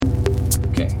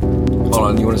Hold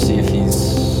on, you want to see if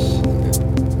he's...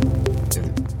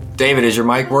 David, is your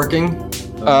mic working?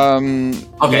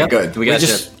 Okay, yep. good. We got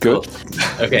you. Good.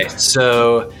 Okay,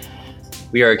 so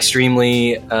we are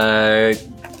extremely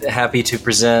happy to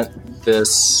present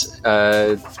this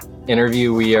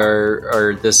interview. We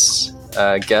are this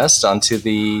guest onto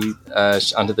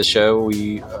the show.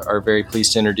 We are very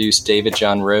pleased to introduce David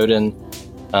John Roden,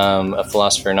 a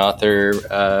philosopher and author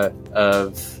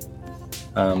of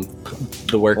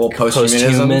the work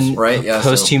Posthumanism, right? Yeah,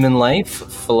 Posthuman Life,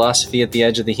 Philosophy at the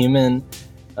Edge of the Human,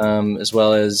 as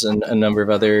well as a number of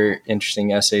other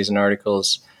interesting essays and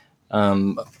articles.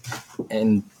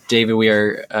 And David, we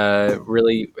are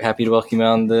really happy to welcome you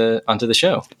onto the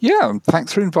show. Yeah,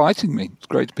 thanks for inviting me. It's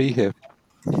great to be here.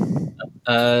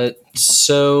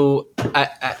 So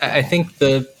I think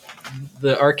the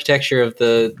architecture of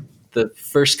the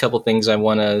first couple things I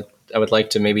would like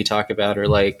to maybe talk about are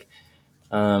like,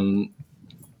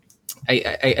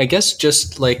 I guess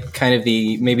just like kind of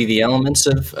the elements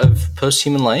of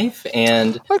posthuman life,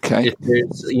 and if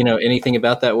there's anything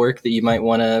about that work that you might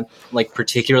want to like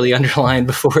particularly underline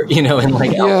before we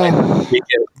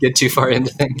get too far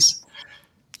into things.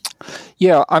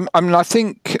 Yeah, I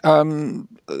think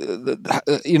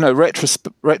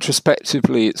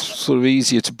retrospectively, it's sort of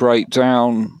easier to break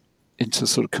down into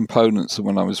sort of components than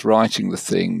when I was writing the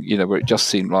thing, where it just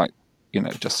seemed like,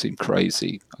 it just seemed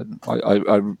crazy.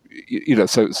 So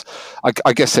it's,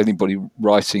 I guess anybody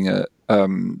writing a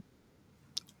book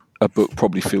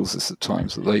probably feels this at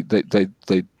times, that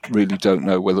they really don't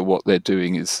know whether what they're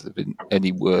doing is in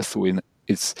any worth or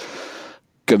is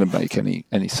going to make any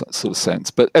sort of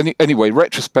sense. But anyway,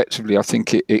 retrospectively, I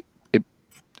think it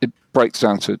breaks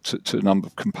down to a number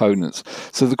of components.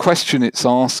 So the question it's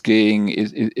asking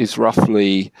is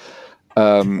roughly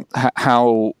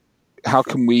how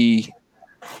can we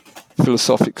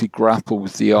philosophically grapple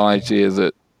with the idea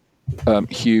that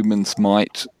humans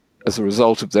might, as a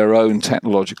result of their own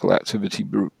technological activity,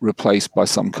 be replaced by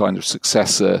some kind of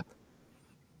successor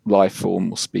life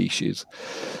form or species.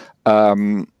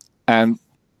 And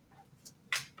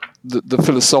the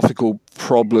philosophical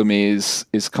problem is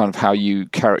kind of how you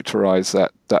characterize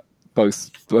that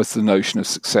both the notion of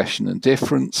succession and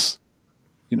difference.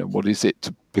 What is it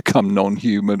to become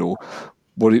non-human, or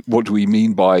what do we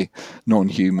mean by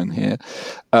non-human here?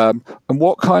 And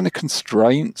what kind of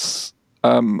constraints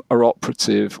are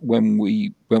operative when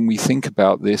we think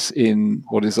about this in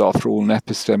what is, after all, an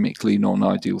epistemically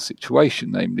non-ideal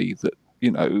situation, namely that,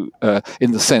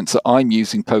 in the sense that I'm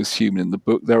using posthuman in the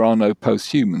book, there are no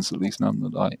posthumans, at least none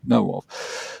that I know of.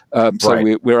 So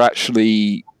right. we're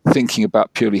actually thinking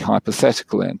about purely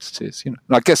hypothetical entities. And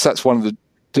I guess that's one of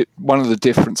the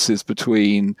differences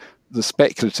between the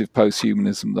speculative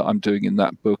posthumanism that I'm doing in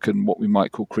that book and what we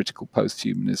might call critical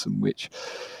posthumanism, which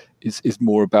is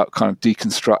more about kind of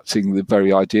deconstructing the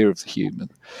very idea of the human.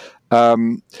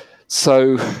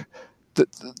 So,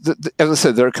 as I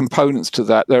said, there are components to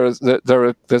that. There's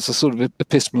a sort of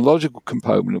epistemological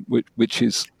component, which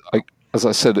is, as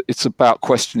I said, it's about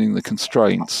questioning the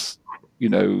constraints.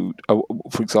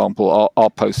 For example, are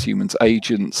posthumans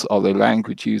agents? Are they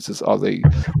language users?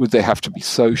 Would they have to be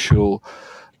social?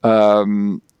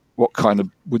 What kind of,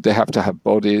 would they have to have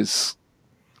bodies?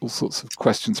 All sorts of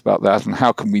questions about that, and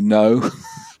how can we know?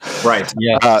 Right.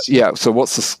 Yeah. So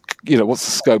what's the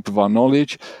scope of our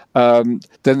knowledge? Then,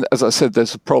 as I said,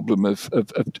 there's a problem of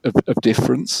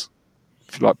difference,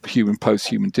 if you like, human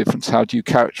post-human difference. How do you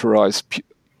characterize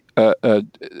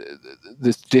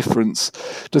this difference?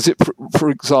 Does it,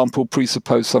 for example,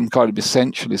 presuppose some kind of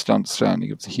essentialist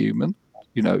understanding of the human?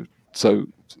 So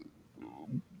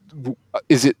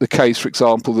is it the case, for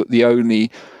example, that the only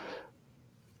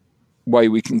way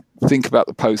we can think about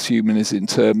the post-human is in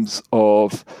terms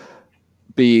of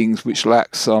beings which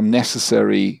lack some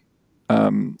necessary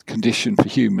condition for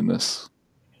humanness?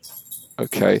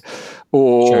 Okay,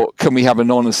 or sure. Can we have a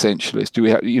non-essentialist? Do we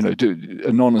have, do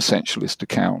a non-essentialist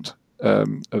account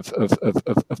of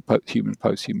human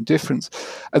post-human difference?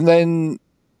 And then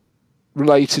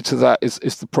related to that is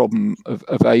the problem of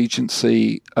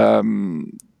agency.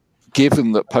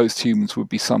 Given that post-humans would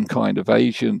be some kind of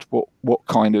agent, what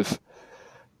kind of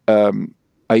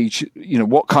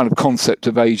what kind of concept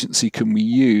of agency can we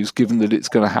use, given that it's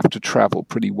going to have to travel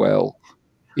pretty well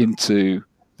into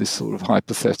this sort of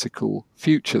hypothetical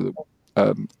future that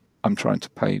I'm trying to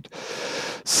paint?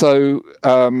 So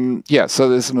so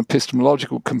there's an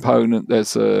epistemological component,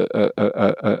 there's an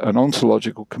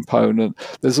ontological component,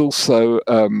 there's also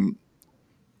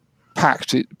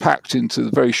packed into the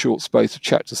very short space of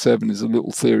chapter 7 is a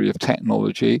little theory of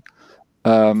technology,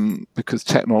 because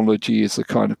technology is a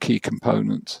kind of key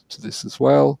component to this as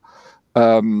well.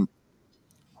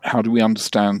 how do we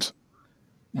understand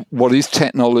what is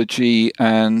technology,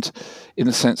 and in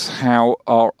a sense, how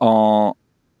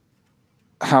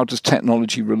does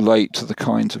technology relate to the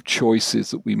kinds of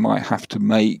choices that we might have to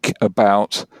make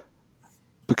about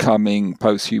becoming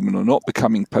post-human or not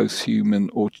becoming post-human,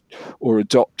 or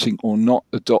adopting or not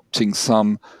adopting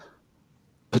some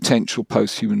potential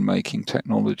post-human making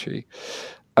technology.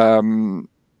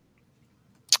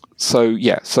 So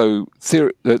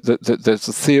there's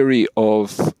a theory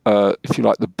of, if you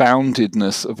like, the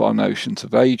boundedness of our notions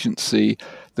of agency.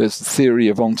 There's the theory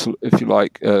of, if you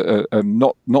like,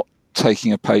 not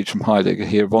taking a page from Heidegger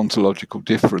here, of ontological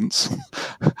difference,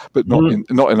 but not in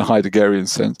a Heideggerian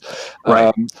sense,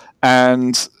 right.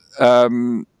 And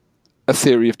a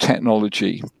theory of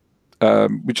technology,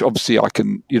 which obviously I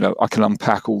can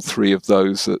unpack all three of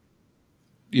those at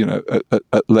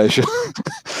leisure.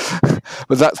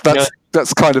 But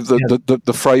that's kind of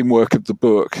the framework of the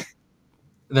book.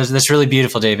 That's really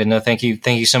beautiful, David. No, thank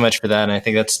you so much for that. And I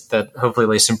think that hopefully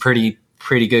lays some pretty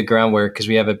good groundwork, because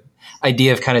we have a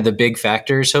idea of kind of the big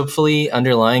factors, hopefully,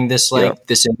 underlying this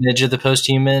this image of the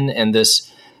post-human, and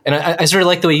this. And I sort of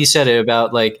like the way you said it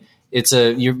about like it's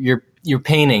you're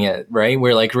painting it, right?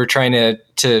 We're trying to.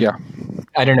 Yeah.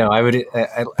 I don't know. I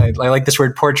like this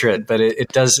word portrait, but it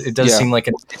does seem like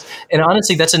and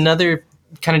honestly, that's another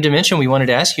kind of dimension we wanted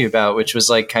to ask you about, which was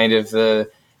like kind of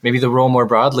maybe the role more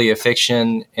broadly of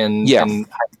fiction and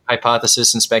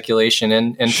hypothesis and speculation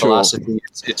and sure. philosophy.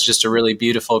 It's just a really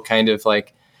beautiful kind of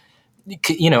like,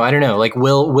 I don't know, like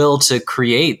will to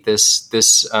create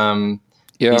these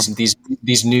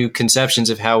new conceptions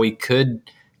of how we could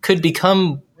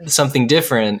become something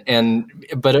different,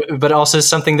 but also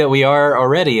something that we are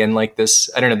already. And like this,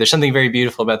 I don't know, there's something very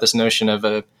beautiful about this notion of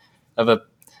a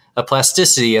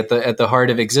plasticity at the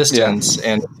heart of existence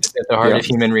and at the heart of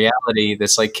human reality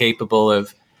that's like capable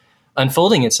of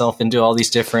unfolding itself into all these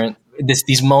different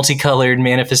these multicolored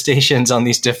manifestations on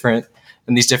these different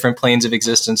planes of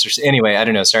existence. Anyway, I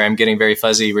don't know. Sorry, I'm getting very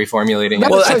fuzzy reformulating.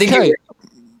 Well, I think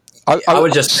I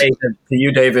would just say to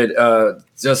you, David, I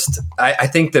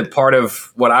think that part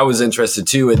of what I was interested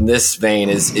too in this vein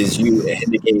is you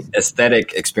indicate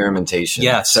aesthetic experimentation.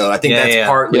 Yeah. So I think that's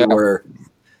partly where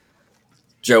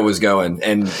Joe was going.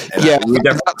 And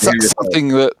that's something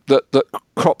that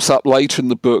crops up later in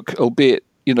the book, albeit,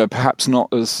 perhaps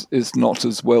not as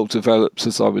well developed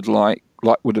as I would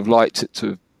have liked it to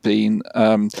have been.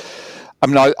 I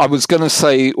was going to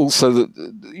say also that,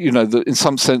 that in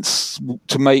some sense,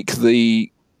 to make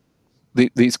these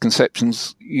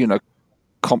conceptions,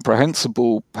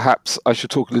 comprehensible, perhaps I should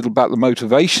talk a little about the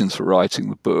motivations for writing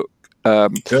the book.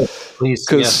 Good, please.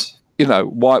 Because,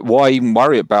 why even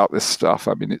worry about this stuff?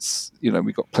 I mean, it's,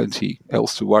 we've got plenty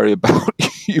else to worry about,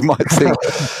 you might think.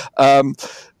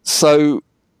 So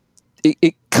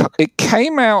it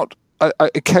came out of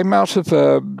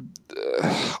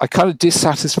a kind of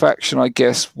dissatisfaction, I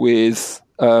guess, with,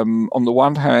 on the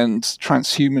one hand,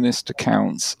 transhumanist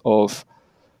accounts of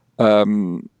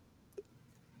if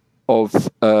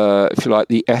you like,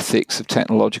 the ethics of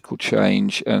technological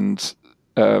change, and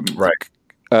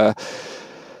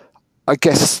I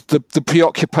guess the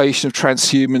preoccupation of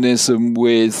transhumanism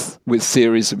with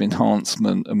theories of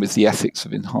enhancement and with the ethics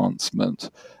of enhancement,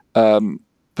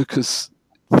 because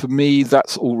for me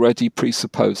that's already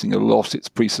presupposing a lot. It's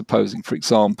presupposing, for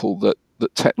example, that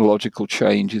technological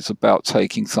change is about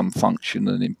taking some function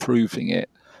and improving it.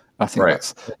 I think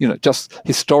that's, just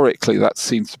historically that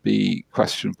seems to be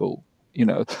questionable,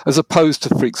 as opposed to,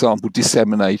 for example,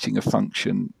 disseminating a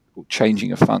function or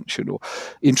changing a function or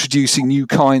introducing new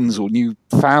kinds or new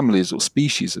families or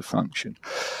species of function.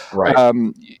 Right.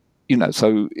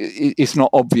 So it's not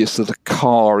obvious that a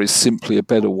car is simply a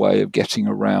better way of getting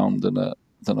around than a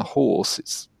horse.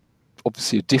 It's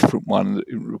obviously a different one.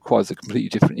 It requires a completely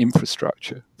different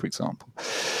infrastructure, for example.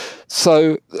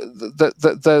 So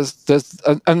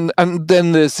and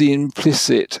then there's the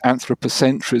implicit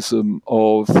anthropocentrism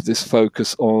of this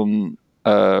focus on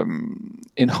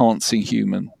enhancing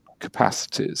human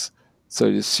capacities. So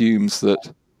it assumes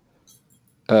that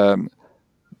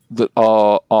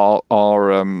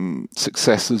our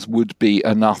successors would be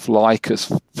enough like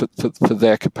us for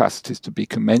their capacities to be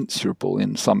commensurable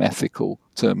in some ethical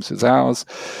terms as ours,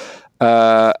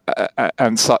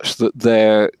 and such that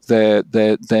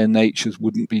their natures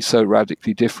wouldn't be so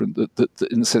radically different that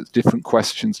in a sense different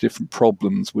questions, different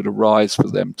problems would arise for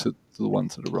them to the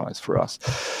ones that arise for us.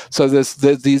 So there's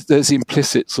the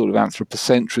implicit sort of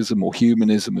anthropocentrism or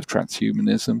humanism of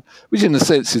transhumanism, which in a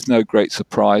sense is no great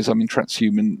surprise. I mean,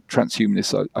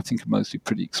 transhumanists I think are mostly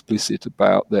pretty explicit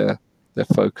about their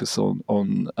focus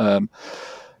on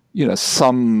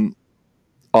some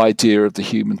idea of the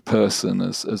human person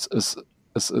as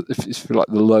if you like,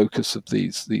 the locus of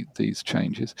these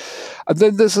changes. And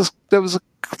then there was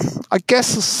I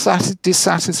guess a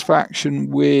dissatisfaction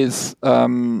with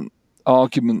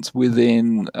arguments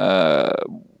within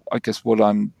I guess what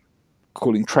I'm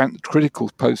calling critical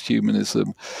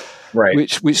posthumanism, right,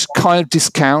 which kind of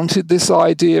discounted this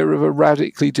idea of a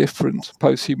radically different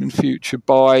posthuman future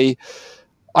by,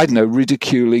 I don't know,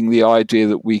 ridiculing the idea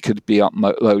that we could be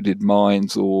uploaded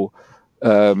minds, or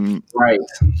right,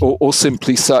 or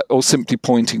simply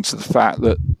pointing to the fact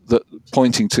that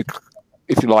pointing to,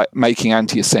 if you like, making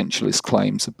anti-essentialist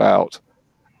claims about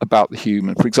the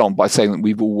human, for example, by saying that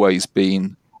we've always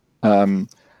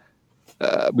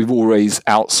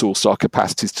outsourced our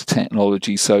capacities to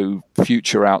technology, so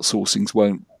future outsourcings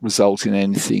won't result in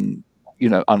anything,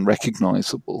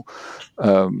 unrecognizable,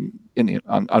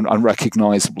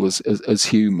 unrecognizable as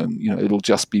human. It'll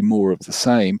just be more of the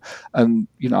same. And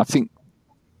I think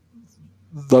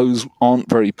those aren't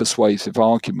very persuasive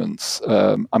arguments.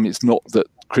 It's not that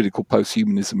critical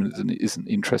posthumanism isn't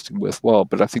interesting, worthwhile,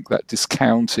 but I think that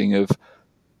discounting of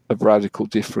radical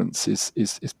difference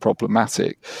is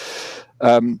problematic.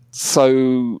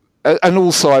 So, and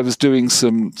also I was doing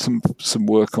some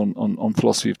work on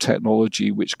philosophy of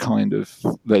technology, which kind of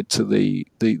led to the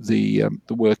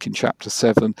work in chapter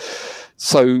 7.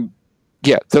 So,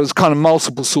 yeah, there was kind of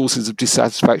multiple sources of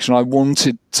dissatisfaction. I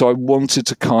wanted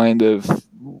to kind of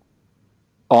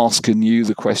ask anew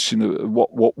the question of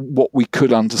what we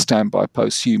could understand by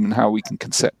posthuman, how we can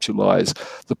conceptualize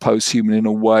the posthuman in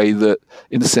a way that,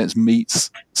 in a sense,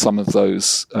 meets some of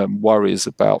those worries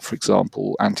about, for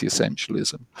example,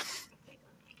 anti-essentialism.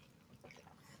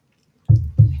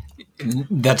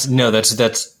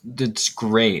 That's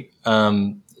great.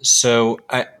 So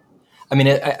I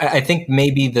think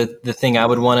maybe the thing I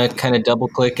would want to kind of double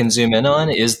click and zoom in on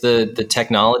is the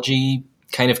technology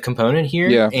kind of component here.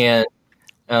 Yeah. And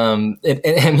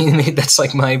that's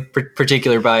like my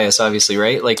particular bias, obviously,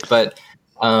 right? But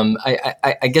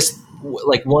I guess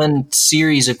like one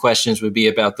series of questions would be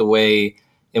about the way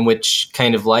in which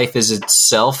kind of life is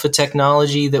itself a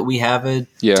technology that we have a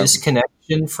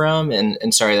disconnection from.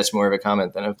 And sorry, that's more of a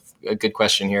comment than a good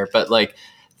question here, but like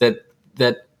that,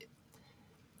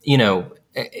 in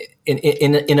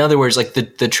other words, like the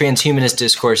transhumanist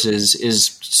discourses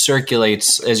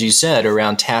circulates, as you said,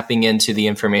 around tapping into the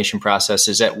information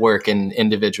processes at work in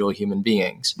individual human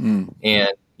beings, and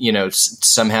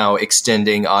somehow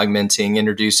extending, augmenting,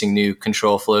 introducing new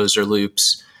control flows or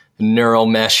loops, neural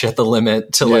mesh at the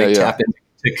limit to tap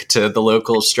into the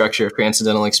local structure of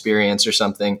transcendental experience or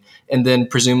something, and then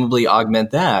presumably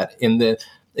augment that in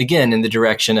the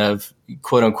direction of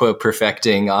quote unquote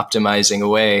perfecting, optimizing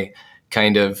away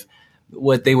kind of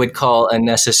what they would call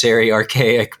unnecessary,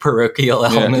 archaic, parochial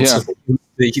elements of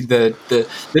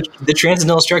the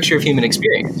transcendental structure of human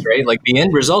experience, right? Like the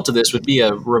end result of this would be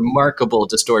a remarkable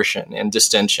distortion and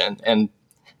distension. And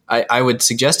I would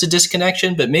suggest a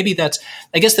disconnection, but maybe that's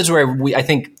where I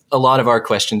think a lot of our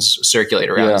questions circulate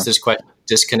around is this question of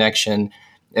disconnection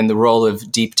and the role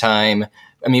of deep time.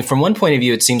 I mean, from one point of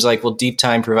view, it seems like, well, deep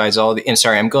time provides all the. And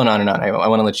sorry, I'm going on and on. I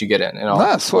want to let you get in.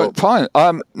 That's fine.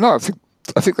 No,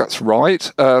 I think that's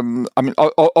right.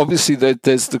 Obviously,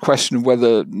 there's the question of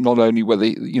whether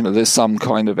there's some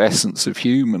kind of essence of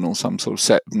human or some sort of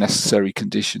set of necessary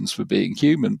conditions for being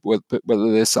human, but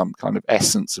whether there's some kind of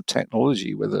essence of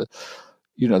technology, whether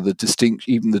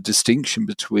the distinction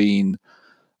between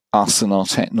us and our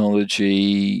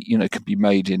technology, can be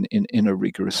made in a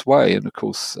rigorous way. And of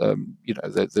course,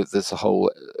 there's a whole,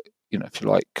 if you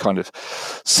like, kind of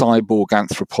cyborg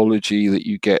anthropology that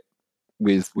you get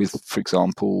with, for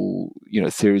example,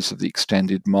 theories of the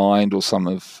extended mind, or some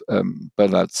of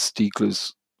Bernard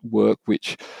Stiegler's work,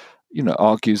 which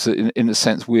argues that in a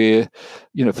sense we're,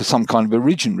 for some kind of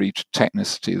originary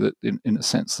technicity, that in a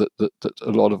sense that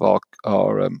a lot of our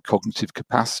cognitive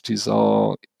capacities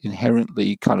are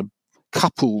inherently kind of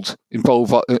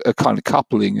involve a kind of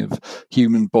coupling of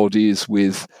human bodies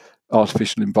with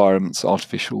artificial environments,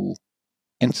 artificial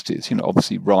entities.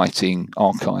 Obviously writing,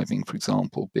 archiving, for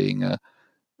example, being a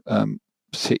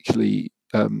particularly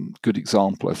good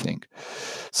example, I think.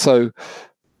 So.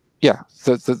 Yeah,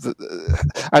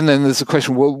 and then there's a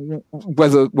question: well,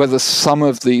 whether some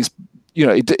of these,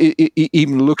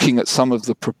 even looking at some of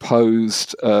the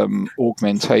proposed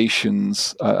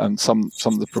augmentations and some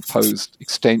of the proposed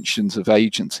extensions of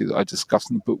agency that I discussed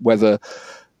in the book, whether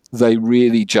they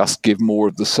really just give more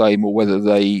of the same, or whether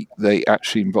they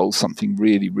actually involve something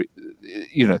really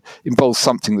involves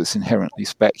something that's inherently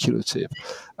speculative.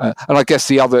 And I guess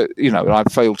the other, and I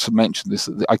failed to mention this,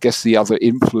 I guess the other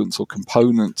influence or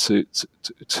component to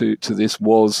this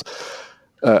was,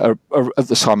 at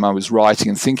the time I was writing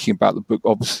and thinking about the book,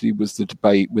 obviously was the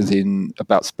debate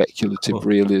about speculative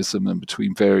realism and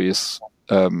between various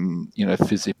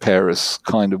Physiperis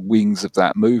kind of wings of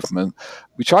that movement,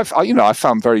 which I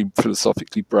found very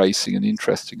philosophically bracing and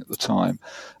interesting at the time,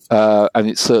 and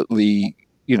it certainly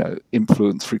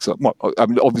influenced, for example,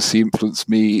 obviously influenced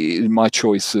me in my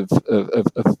choice of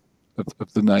the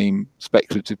name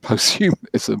speculative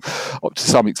posthumanism. To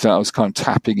some extent, I was kind of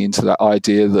tapping into that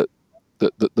idea that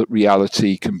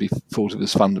reality can be thought of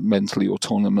as fundamentally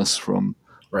autonomous from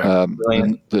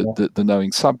the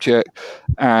knowing subject,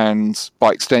 and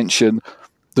by extension,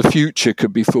 the future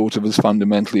could be thought of as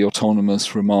fundamentally autonomous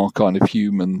from our kind of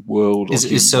human world.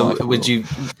 Is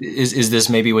this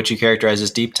maybe what you characterize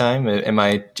as deep time? Can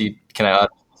I? Okay,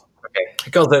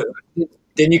 because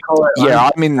didn't you call it? Yeah,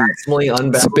 maximally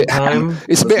unbound time.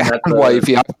 It's a bit hand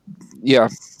wavy. Yeah.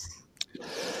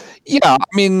 Yeah,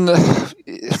 in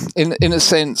a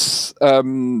sense,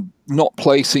 not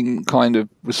placing kind of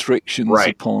restrictions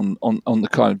upon the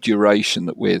kind of duration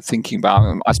that we're thinking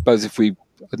about. I suppose if we,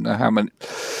 I don't know how many,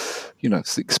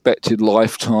 it's the expected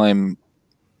lifetime,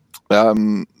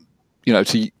 as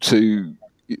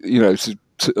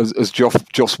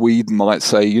Joss Whedon might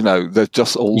say, there's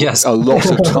just a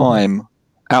lot of time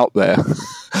out there.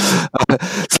 I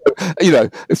don't know.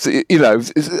 So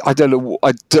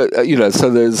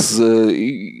there's,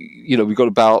 we've got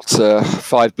about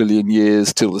 5 billion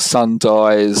years till the sun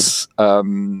dies. I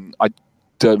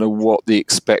don't know what the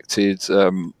expected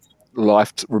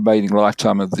remaining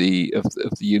lifetime of the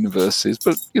universe is,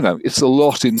 but it's a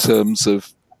lot in terms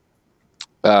of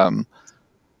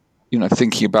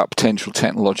thinking about potential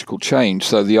technological change.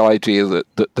 So the idea that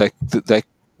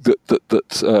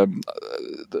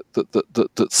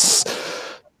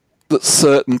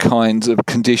certain kinds of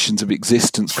conditions of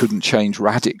existence couldn't change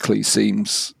radically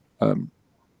seems,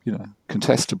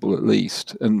 contestable at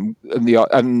least. And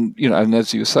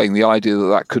as you were saying, the idea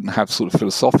that couldn't have sort of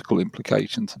philosophical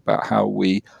implications about how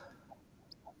we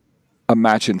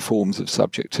imagine forms of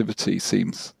subjectivity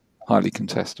seems highly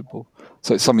contestable.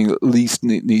 So it's something that at least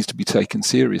needs to be taken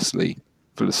seriously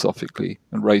philosophically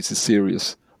and raises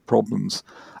serious problems.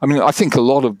 I think a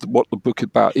lot of what the book is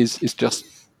about is just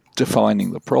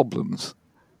defining the problems,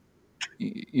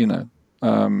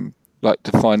 like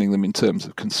defining them in terms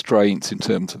of constraints, in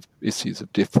terms of issues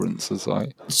of difference.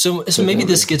 So maybe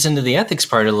this gets into the ethics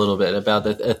part a little bit about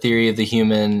a theory of the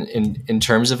human in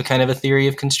terms of a kind of a theory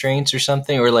of constraints or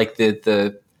something, or like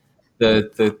the I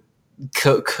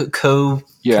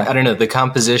don't know, the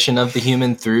composition of the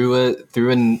human through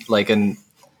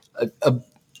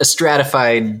a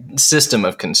stratified system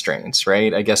of constraints,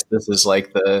 right? I guess this is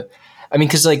like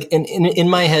because like in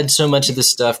my head, so much of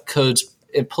this stuff codes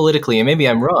politically, and maybe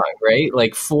I'm wrong, right?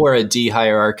 Like for a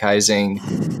de-hierarchizing,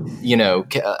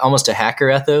 almost a hacker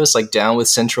ethos, like down with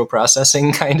central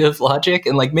processing kind of logic.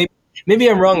 And like maybe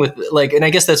I'm wrong with and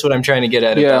I guess that's what I'm trying to get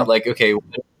at about like, okay,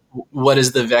 what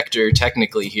is the vector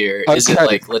technically here? Okay. Is it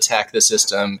like, let's hack the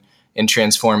system and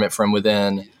transform it from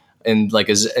within? And like,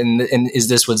 is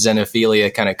this what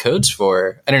xenophilia kind of codes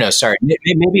for? I don't know. Sorry,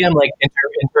 maybe I'm like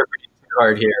interpreting too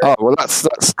hard here. Oh well, that's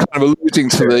kind of alluding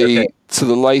to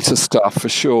the later stuff for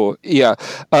sure. Yeah,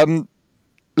 I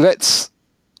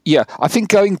think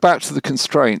going back to the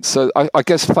constraints. So I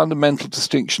guess a fundamental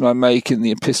distinction I make in the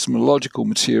epistemological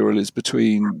material is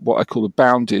between what I call a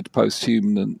bounded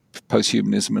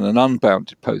posthumanism and an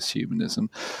unbounded posthumanism.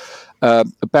 A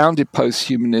bounded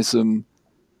posthumanism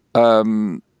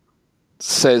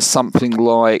says something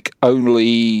like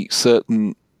only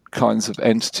certain kinds of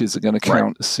entities are going to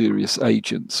count as serious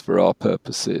agents for our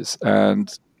purposes,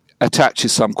 and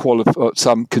attaches some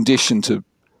condition to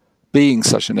being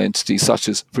such an entity, such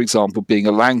as, for example, being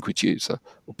a language user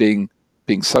or being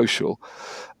social,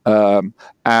 and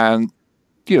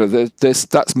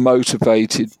that's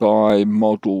motivated by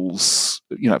models,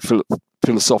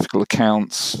 philosophical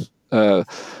accounts.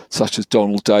 Such as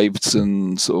Donald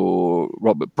Davidson's or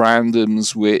Robert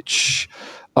Brandam's, which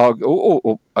are,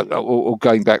 or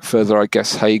going back further, I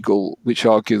guess Hegel, which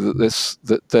argue that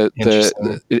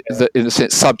in a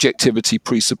sense subjectivity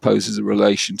presupposes a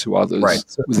relation to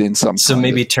others within some. So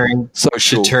maybe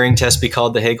should Turing test be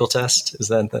called the Hegel test? Is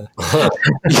that the?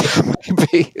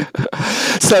 Maybe.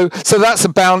 So that's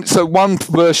So one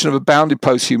version of a bounded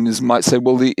posthumanism might say,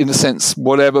 well, in a sense,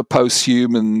 whatever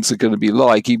posthumans are going to be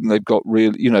like, even they've got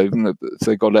even if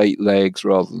they've got 8 legs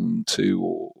rather than 2,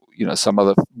 or some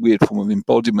other weird form of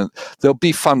embodiment. They'll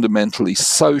be fundamentally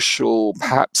social,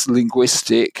 perhaps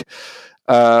linguistic,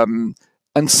 and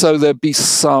so there'll be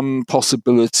some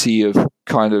possibility of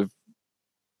kind of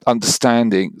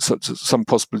understanding, some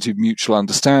possibility of mutual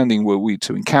understanding were we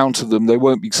to encounter them. They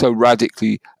won't be so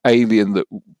radically alien that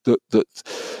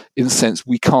in a sense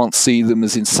we can't see them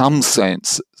as, in some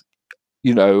sense,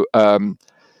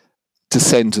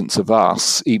 descendants of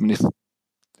us, even if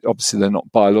obviously they're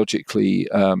not biologically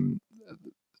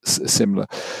similar.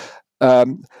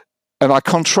 And I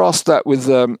contrast that with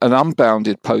an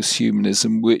unbounded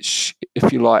posthumanism, which,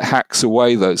 if you like, hacks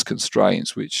away those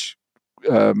constraints, which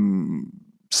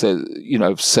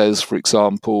says, for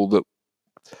example, that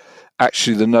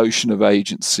actually the notion of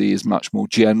agency is much more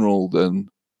general than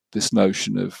this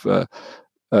notion of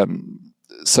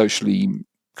socially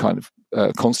kind of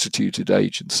constituted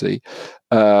agency,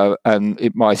 and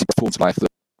it might inform life that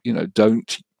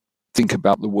don't think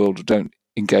about the world or don't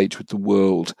engage with the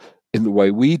world in the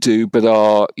way we do, but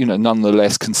are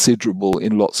nonetheless considerable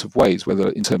in lots of ways, whether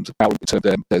in terms of power, in terms of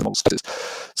their moral status.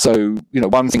 So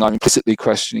one thing I'm implicitly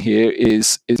questioning here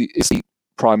is the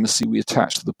primacy we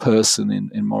attach to the person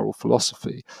in moral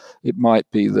philosophy. It might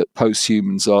be that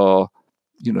posthumans are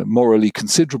morally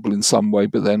considerable in some way,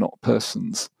 but they're not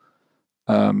persons.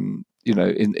 In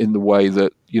the way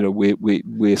that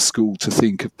we're schooled to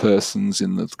think of persons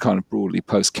in the kind of broadly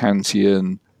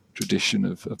post-Kantian tradition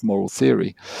of moral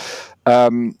theory.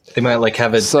 They might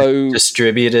have a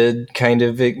distributed kind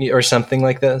of, or something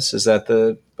like this. Is that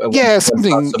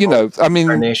something?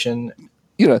 Incarnation?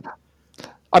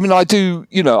 I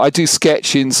do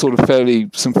sketch in sort of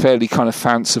some fairly kind of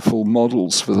fanciful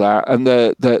models for that, and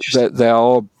they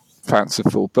are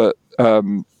fanciful, but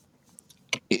and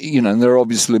there are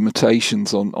obvious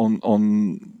limitations on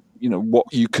what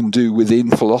you can do within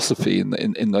philosophy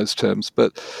in those terms.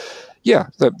 But yeah,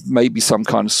 there may be some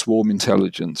kind of swarm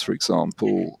intelligence, for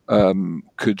example,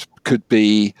 could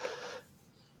be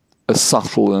as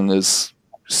subtle and as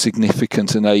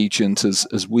significant an agent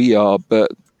as we are,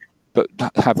 but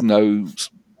have no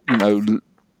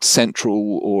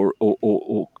central or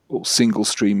single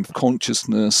stream of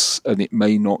consciousness, and it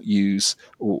may not use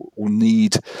or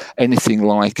need anything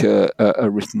like a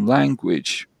written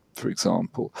language, for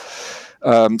example.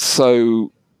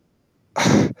 So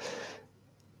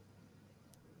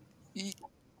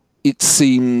it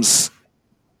seems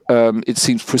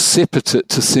precipitate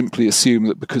to simply assume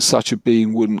that because such a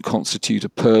being wouldn't constitute a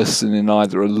person in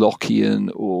either a Lockean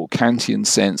or Kantian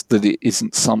sense, that it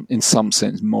isn't in some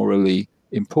sense morally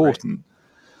important.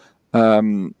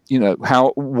 Right.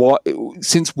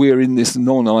 Since we're in this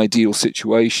non-ideal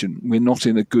situation, we're not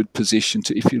in a good position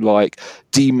to, if you like,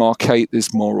 demarcate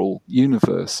this moral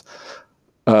universe.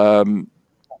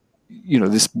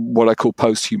 This what I call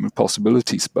post-human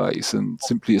possibility space, and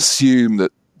simply assume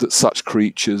that such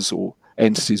creatures or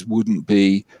entities wouldn't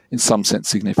be, in some sense,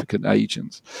 significant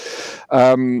agents.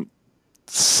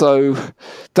 So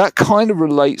that kind of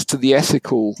relates to the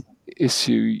ethical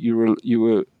issue you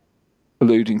were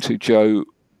alluding to, Joe,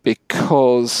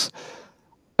 because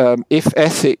if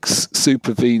ethics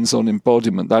supervenes on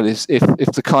embodiment, that is,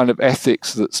 if the kind of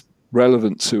ethics that's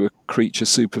relevant to a creature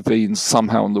supervenes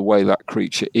somehow on the way that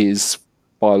creature is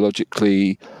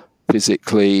biologically,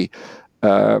 physically,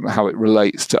 how it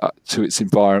relates to its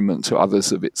environment, to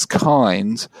others of its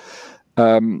kind,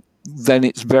 then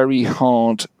it's very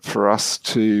hard for us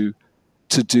to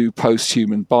do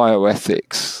post-human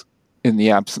bioethics in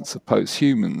the absence of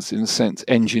post-humans. In a sense,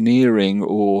 engineering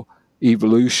or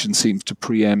evolution seems to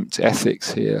preempt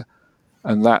ethics here,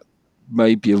 and that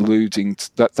may be alluding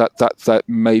to that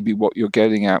may be what you're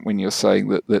getting at when you're saying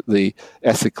that the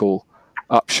ethical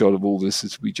upshot of all this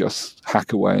is we just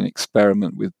hack away and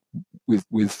experiment with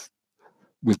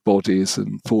bodies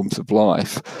and forms of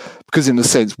life, because in a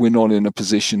sense we're not in a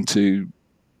position to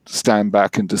stand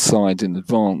back and decide in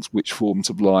advance which forms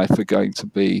of life are going to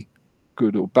be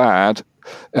good or bad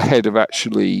ahead of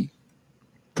actually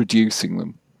producing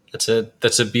them. That's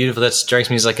a beautiful, that strikes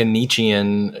me as like a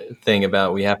Nietzschean thing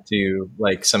about we have to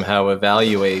somehow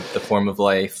evaluate the form of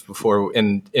life before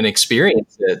and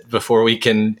experience it before we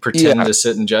can pretend to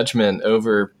sit in judgment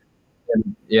over.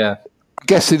 I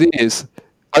guess it is.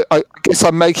 I guess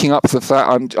I'm making up for the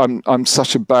fact I'm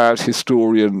such a bad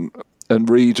historian and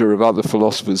reader of other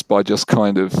philosophers by just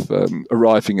kind of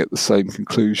arriving at the same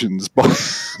conclusions. I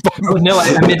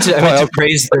meant to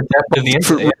praise the depth of the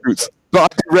insight.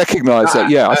 But I recognise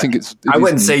that. I think it's. I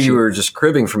wouldn't say you were just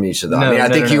cribbing from each of them. I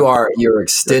think you're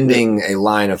extending a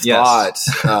line of thought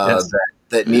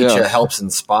that Nietzsche helps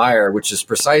inspire, which is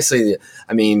precisely.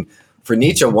 for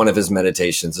Nietzsche, one of his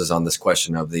meditations is on this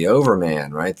question of the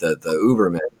overman, right? The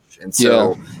Ubermensch. And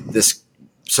so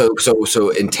so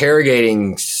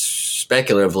interrogating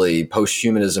speculatively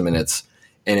posthumanism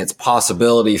and its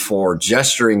possibility for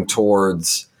gesturing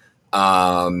towards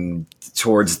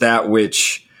that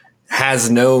which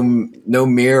has no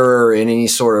mirror in any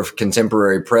sort of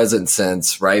contemporary present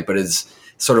sense, right? But is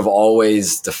sort of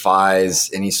always defies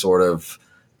any sort of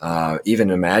even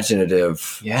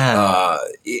imaginative,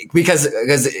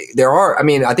 because there are. I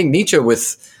mean, I think Nietzsche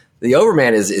with the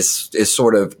Overman is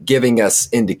sort of giving us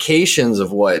indications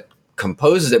of what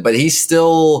composes it, but he's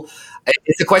still.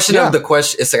 It's a question of the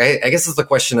question. I guess it's the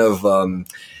question of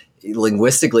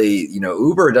linguistically.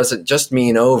 Uber doesn't just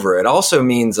mean over; it also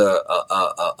means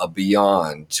a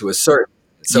beyond to a certain.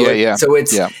 So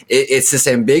it's this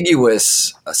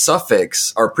ambiguous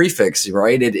suffix or prefix,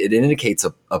 right? It indicates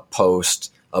a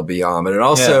post, a beyond, but it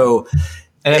also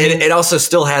it also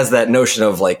still has that notion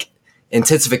of like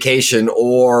intensification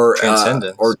or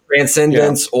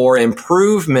transcendence or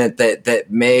improvement that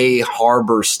may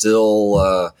harbor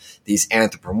still these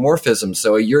anthropomorphisms.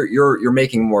 So you're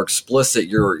making more explicit.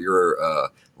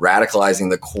 You're radicalizing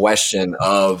the question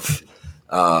of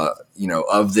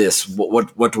of this.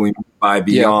 What do we mean by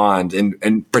beyond?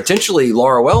 And potentially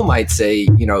Laura Well might say,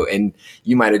 and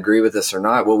you might agree with this or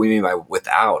not, what we mean by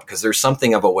without, because there's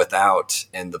something of a without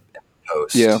in the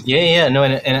post. No,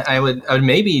 and I would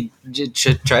maybe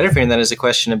try to frame that as a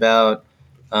question about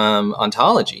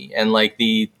ontology and like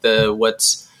the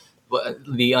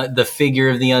figure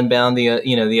of the unbound. The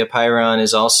Apeiron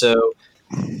is also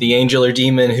the angel or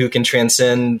demon who can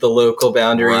transcend the local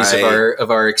boundaries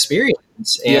of our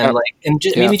experience. And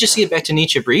maybe just to get back to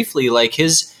Nietzsche briefly, like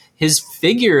his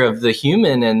figure of the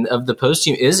human and of the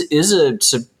post-human is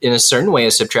in a certain way a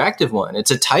subtractive one.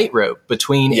 It's a tightrope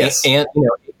between animal.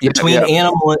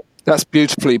 That's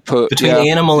beautifully put. Between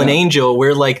animal and angel,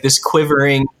 we're like this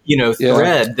quivering,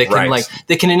 thread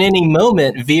that can in any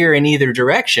moment veer in either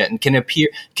direction, can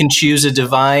choose a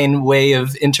divine way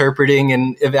of interpreting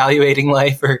and evaluating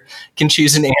life, or can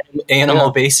choose an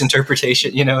animal-based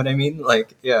interpretation. You know what I mean?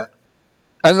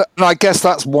 And I guess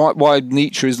that's why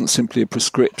Nietzsche isn't simply a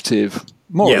prescriptive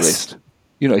moralist. Yes.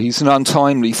 He's an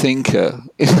untimely thinker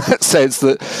in the sense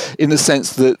that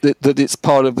it's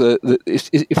part of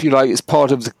if you like, it's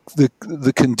part of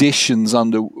the conditions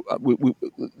under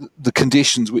the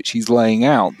conditions which he's laying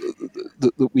out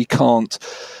that we can't,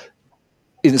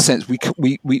 in a sense, we can't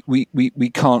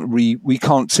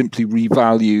simply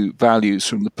revalue values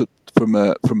from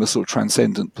a sort of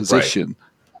transcendent position. Right.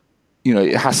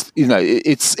 It has.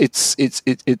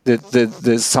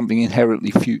 There's something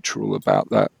inherently futural about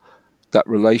that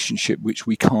relationship which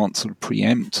we can't sort of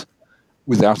preempt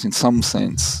without, in some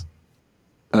sense,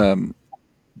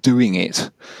 doing it.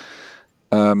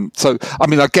 So, I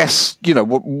mean, I guess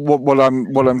what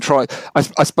I'm trying.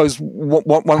 I suppose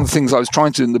one of the things I was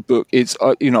trying to do in the book is,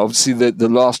 obviously the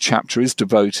last chapter is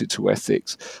devoted to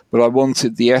ethics, but I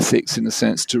wanted the ethics, in a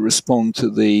sense, to respond to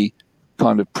the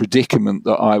kind of predicament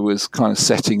that I was kind of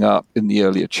setting up in the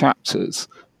earlier chapters,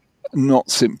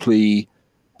 not simply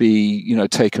be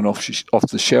taken off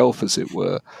the shelf, as it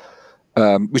were,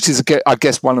 which is, I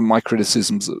guess, one of my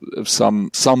criticisms of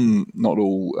some not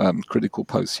all critical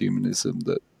posthumanism,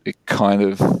 that it kind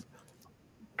of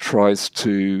tries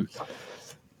to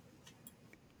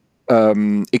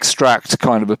extract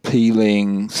kind of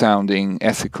appealing sounding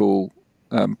ethical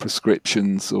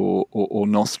prescriptions or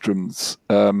nostrums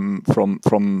from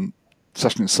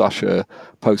such and such a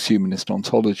posthumanist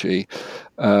ontology,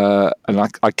 and I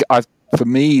for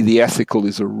me, the ethical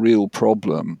is a real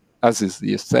problem, as is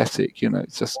the aesthetic.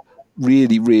 It's just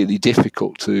really, really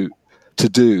difficult to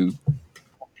do.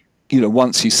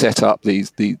 Once you set up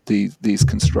these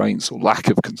constraints or lack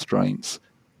of constraints.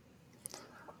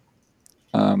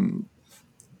 Sorry,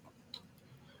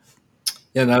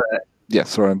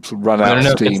 I'm run out of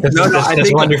steam. I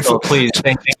think wonderful. Please,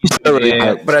 thank you.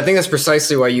 But I think that's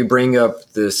precisely why you bring up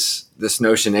this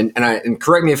notion, and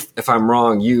correct me if I'm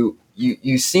wrong.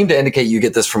 You seem to indicate you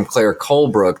get this from Claire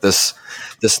Colebrook, this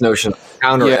notion of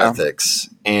counter ethics,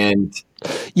 and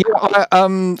I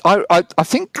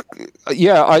think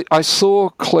I saw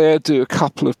Claire do a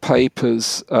couple of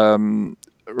papers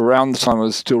around the time I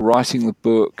was still writing the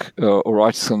book or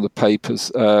writing some of the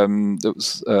papers. There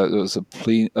was a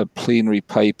plenary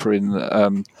paper in I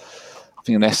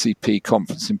think an SCP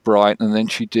conference in Brighton, and then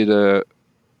she did a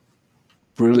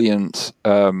brilliant.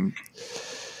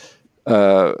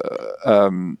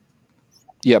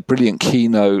 Brilliant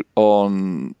keynote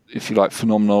on, if you like,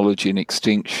 phenomenology and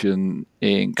extinction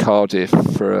in Cardiff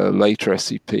for a later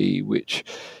SCP, which,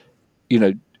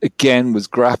 again was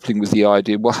grappling with the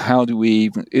idea, well, how do we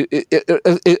even,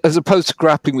 as opposed to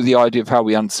grappling with the idea of how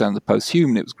we understand the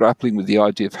post-human, it was grappling with the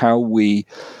idea of how we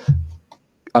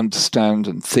understand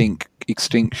and think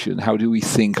extinction. How do we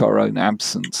think our own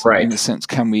absence? Right. In a sense,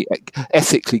 can we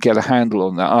ethically get a handle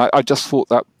on that? I just thought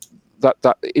that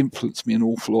influenced me an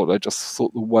awful lot. I just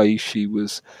thought the way she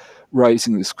was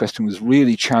raising this question was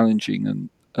really challenging, and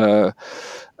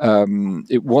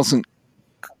it wasn't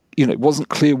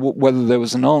clear whether there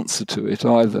was an answer to it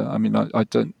either. I mean, I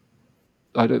don't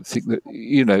think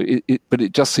that, but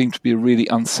it just seemed to be a really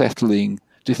unsettling,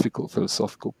 difficult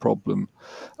philosophical problem,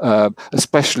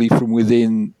 especially from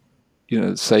within,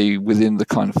 say within the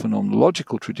kind of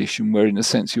phenomenological tradition, where in a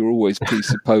sense you're always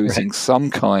presupposing right.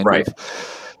 some kind right.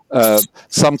 of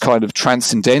some kind of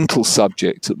transcendental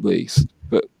subject at least.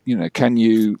 But can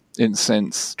you, in a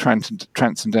sense,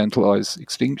 transcendentalize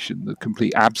extinction, the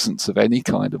complete absence of any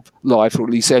kind of life, or at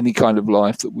least any kind of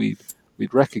life that we'd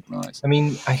recognize? I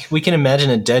mean, we can imagine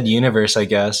a dead universe, I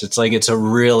guess. It's like it's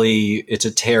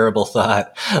a terrible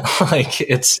thought. Like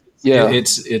it's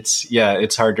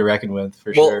hard to reckon with,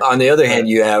 for sure. Well, on the other hand,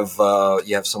 you have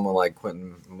someone like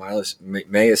Quentin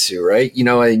Meillassoux, right?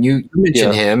 And you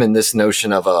mentioned him and this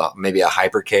notion of maybe a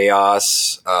hyper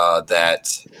chaos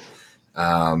that.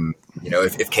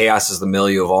 If chaos is the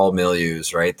milieu of all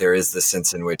milieus, right, there is this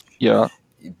sense in which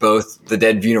both the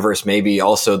dead universe may be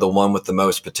also the one with the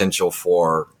most potential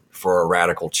for a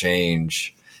radical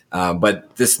change.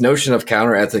 But this notion of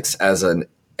counter-ethics as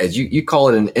you call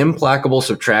it, an implacable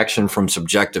subtraction from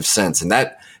subjective sense. And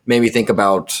that made me think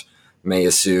about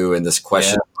Meillassoux and this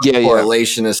question of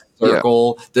correlationist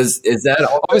circle. Yeah. Is that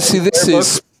obviously this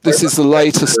is the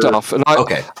later stuff, and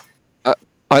okay.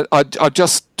 I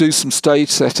just do some stage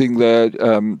setting there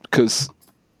because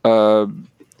I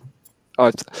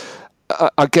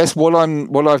guess what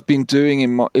I've been doing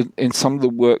in some of the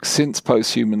work since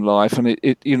Posthuman Life, and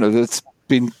it there's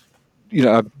been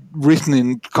I've written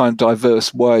in kind of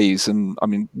diverse ways, and I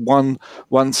mean one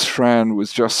strand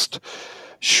was just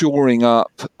shoring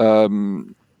up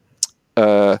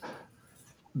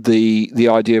the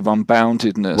idea of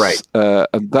unboundedness, right?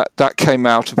 And that came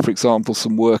out of, for example,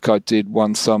 some work I did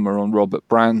one summer on Robert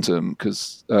Brandom,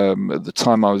 because at the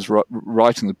time I was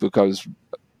writing the book, I was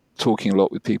talking a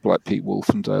lot with people like Pete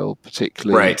Wolfendale,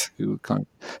 particularly, right, who were kind of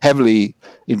heavily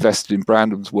invested in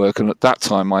Brandom's work. And at that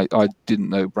time, I didn't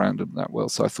know Brandom that well,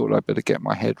 so I thought I'd better get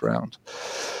my head round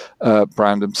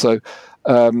Brandom. So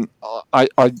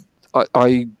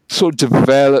I sort of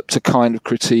developed a kind of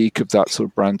critique of that sort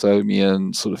of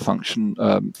Brandomian sort of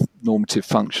normative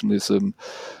functionalism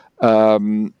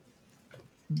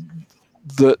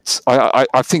that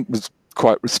I think was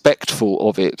quite respectful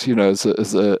of it, as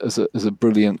a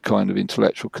brilliant kind of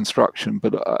intellectual construction.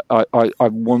 But I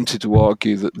wanted to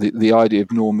argue that the idea of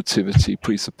normativity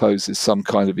presupposes some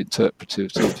kind of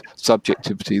interpretative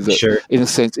subjectivity that, in a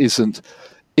sense, isn't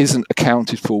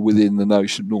accounted for within the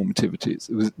notion of normativity. It's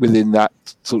within that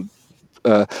sort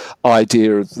of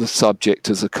idea of the subject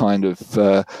as a kind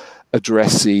of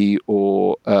addressee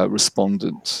or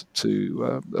respondent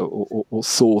to or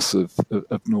source of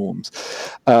norms.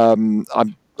 I'm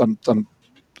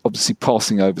obviously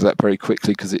passing over that very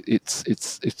quickly because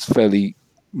it's fairly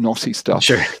knotty stuff.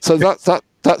 Sure. So that's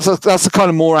the kind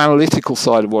of more analytical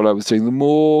side of what I was doing. The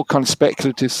more kind of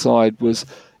speculative side was,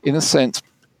 in a sense,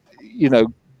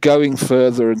 going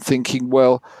further and thinking,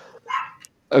 well,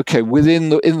 okay, in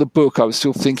the book, I was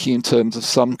still thinking in terms of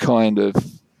some kind of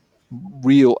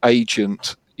real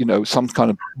agent, some kind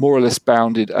of more or less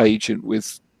bounded agent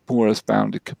with more or less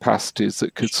bounded capacities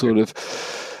that could sort of,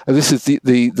 and this is the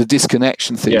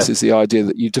disconnection thesis, the idea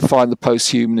that you define the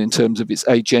post-human in terms of its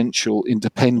agential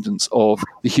independence of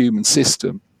the human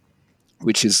system,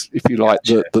 which is, if you like,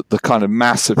 the kind of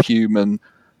mass of human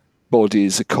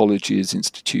bodies, ecologies,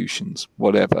 institutions,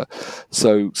 whatever.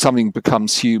 So something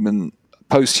becomes human,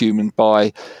 post-human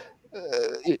by,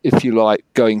 if you like,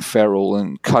 going feral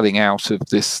and cutting out of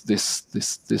this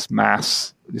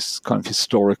mass, this kind of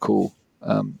historical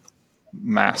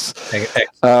mass.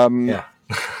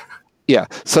 Yeah.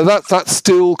 So that's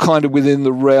still kind of within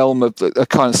the realm of a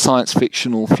kind of science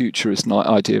fictional futurist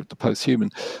idea of the post-human.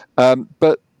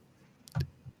 But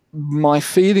my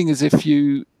feeling is, if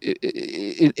you,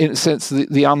 in a sense,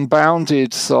 the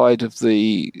unbounded side of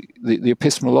the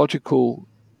epistemological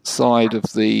side of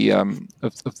the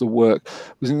work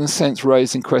was, in a sense,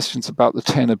 raising questions about the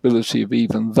tenability of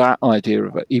even that idea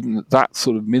of even that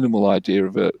sort of minimal idea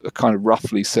of a kind of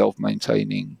roughly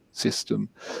self-maintaining system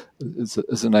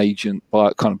as an agent, by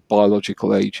a kind of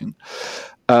biological agent,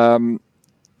 and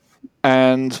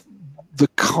the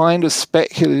kind of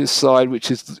speculative side,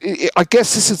 which is, I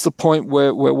guess this is the point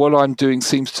where what I'm doing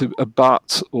seems to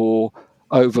abut or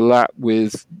overlap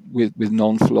with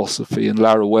non-philosophy and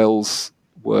Laruelle's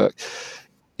work,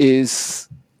 is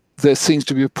there seems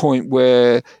to be a point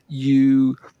where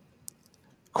you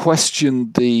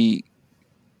question the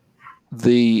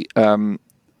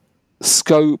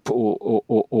scope or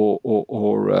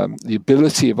the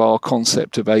ability of our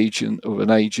concept of an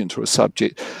agent or a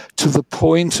subject to the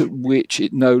point at which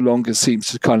it no longer seems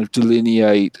to kind of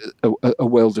delineate a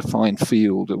well-defined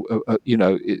field.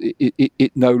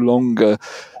 It no longer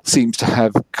seems to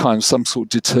have kind of some sort of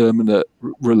determinate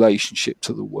relationship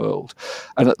to the world.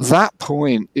 And at that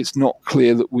point, it's not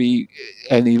clear that we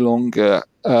any longer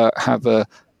have a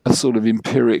sort of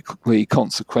empirically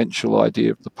consequential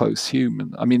idea of the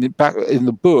post-human. I mean, back in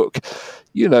the book,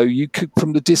 you could,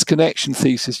 from the disconnection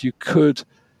thesis, the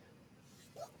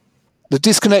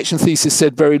disconnection thesis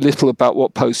said very little about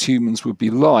what post-humans would be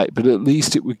like, but at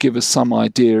least it would give us some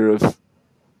idea of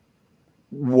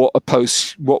what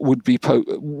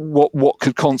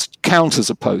could count as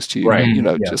a post-human.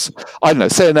 Right. Just, I don't know,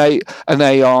 say an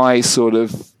AI sort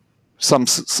of, some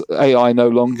AI no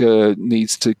longer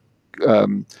needs to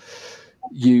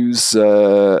use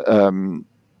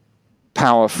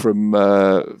power from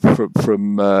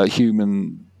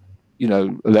human,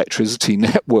 electricity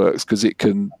networks, because it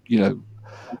can,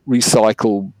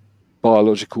 recycle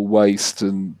biological waste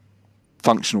and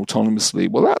function autonomously.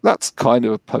 Well, that's kind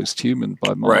of a post-human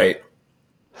by my right.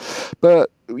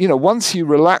 But once you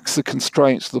relax the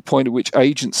constraints to the point at which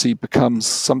agency becomes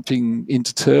something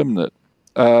indeterminate,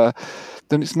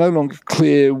 then it's no longer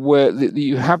clear where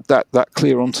you have that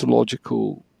clear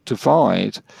ontological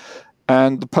divide,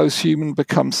 and the post-human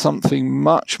becomes something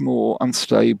much more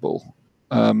unstable.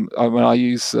 I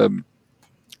use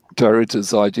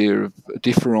Derrida's idea of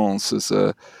difference as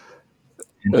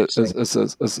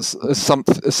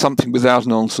something without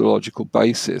an ontological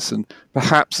basis, and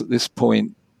perhaps at this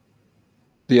point,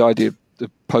 the idea of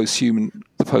the post-human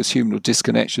or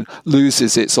disconnection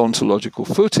loses its ontological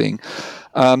footing.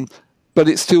 But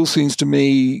it still seems to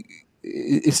me,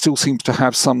 it still seems to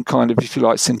have some kind of, if you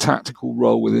like, syntactical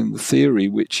role within the theory,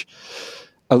 which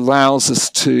allows us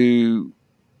to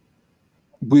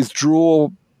withdraw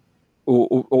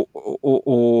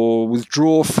or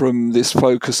withdraw from this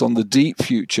focus on the deep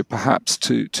future, perhaps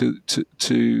to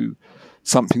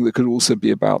something that could also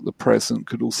be about the present,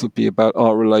 could also be about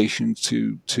our relation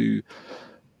to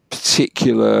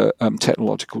particular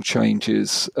technological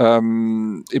changes.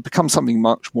 It becomes something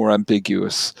much more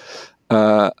ambiguous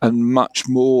and much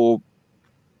more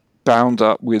bound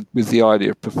up with the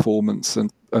idea of performance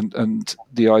and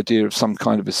the idea of some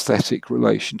kind of aesthetic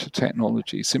relation to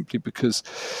technology, simply because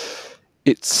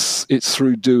it's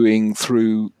through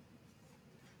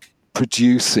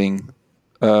producing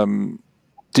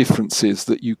differences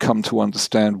that you come to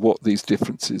understand what these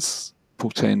differences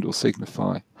portend or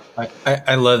signify.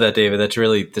 I love that, David. That's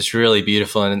really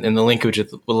beautiful, and the linkage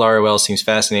with Laruelle seems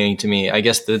fascinating to me. I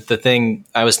guess the thing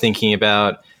I was thinking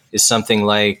about is something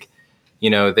like,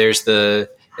 there's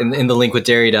in the link with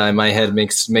Derrida, in my head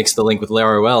makes the link with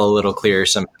Laruelle a little clearer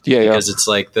somehow. Because it's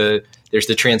like there's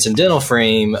the transcendental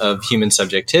frame of human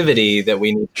subjectivity that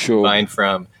we need to find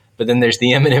from. But then there's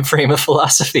the immanent frame of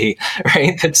philosophy,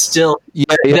 right? That's still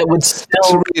that would still.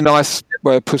 That's a really nice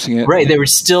way of putting it. Right, they would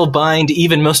still bind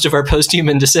even most of our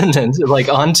post-human descendants, like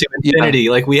onto infinity.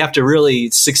 Yeah. Like we have to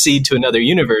really succeed to another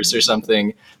universe or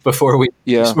something before we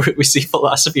see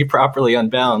philosophy properly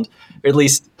unbound. Or at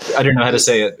least I don't know how to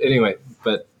say it anyway.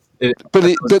 But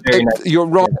nice. You're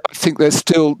right. I think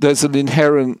there's an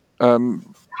inherent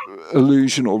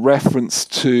allusion or reference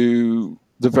to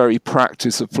the very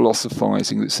practice of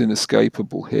philosophizing that's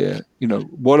inescapable here.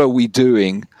 What are we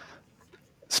doing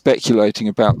speculating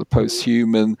about the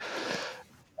post-human,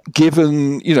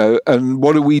 given, and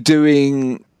what are we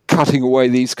doing cutting away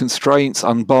these constraints,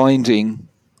 unbinding,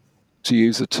 to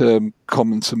use a term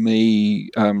common to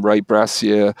me, Ray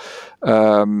Brassier,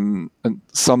 and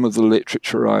some of the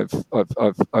literature I've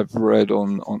read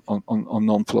on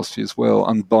non-philosophy as well,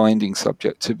 unbinding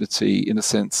subjectivity, in a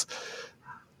sense,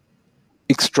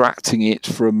 extracting it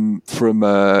from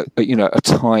a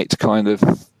tight kind of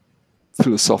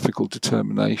philosophical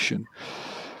determination.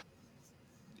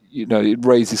 It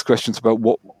raises questions about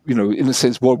what, in a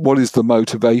sense, what is the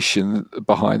motivation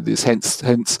behind this? Hence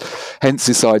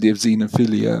this idea of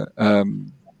xenophilia,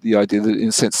 the idea that, in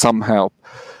a sense, somehow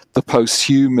the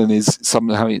post-human is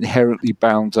somehow inherently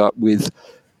bound up with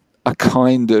a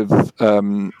kind of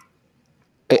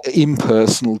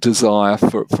impersonal desire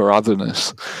for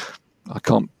otherness. I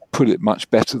can't put it much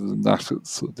better than that at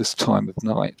sort of this time of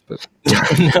night. But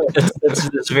no,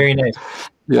 that's very nice.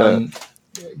 Yeah.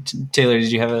 Taylor,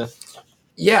 did you have a?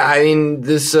 Yeah, I mean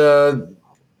this.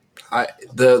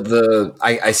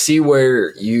 I see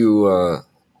where you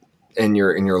in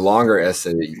your longer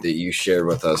essay that you shared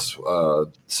with us.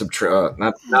 Not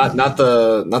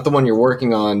the one you're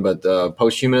working on, but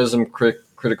posthumanism,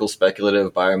 critical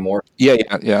speculative biomorphism.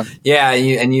 Yeah.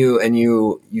 And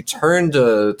you turn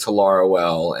to Laura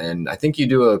Well, and I think you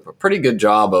do a pretty good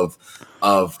job of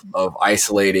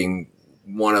isolating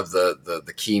one of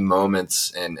the key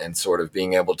moments and sort of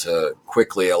being able to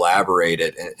quickly elaborate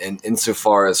it, and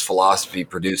insofar as philosophy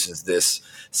produces this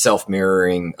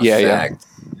self-mirroring effect.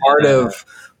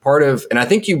 Part of, and I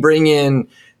think you bring in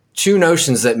two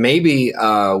notions that maybe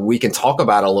we can talk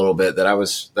about a little bit that I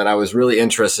was really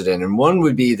interested in. And one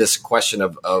would be this question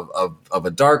of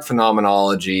a dark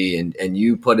phenomenology, and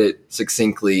you put it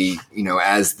succinctly,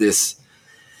 as this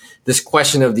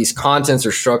question of these contents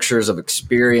or structures of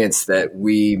experience that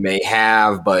we may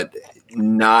have, but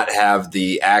not have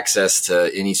the access to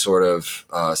any sort of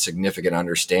significant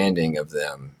understanding of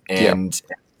them. And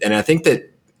I think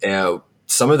that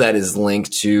some of that is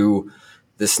linked to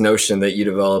this notion that you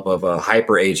develop of a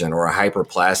hyper agent or a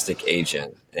hyperplastic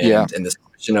agent. And this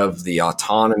question of the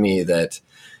autonomy that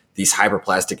these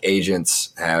hyperplastic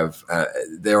agents have,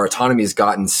 their autonomy has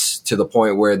gotten to the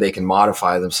point where they can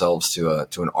modify themselves to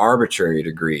an arbitrary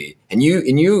degree. And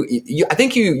you I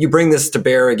think you bring this to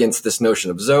bear against this notion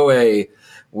of Zoe,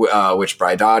 which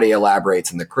Braidotti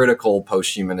elaborates in the critical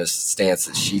posthumanist stance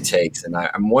that she takes. And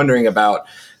I'm wondering about,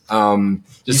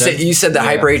 you said that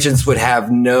hyper agents would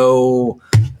have no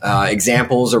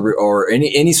examples or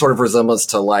any sort of resemblance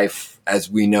to life as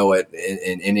we know it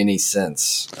in any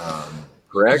sense.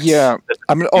 Correct? Yeah.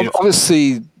 I mean,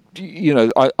 obviously,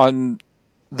 I'm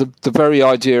the very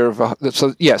idea of so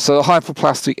a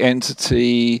hyperplastic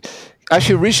entity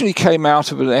actually originally came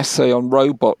out of an essay on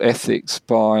robot ethics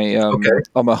by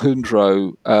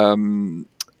Omohundro,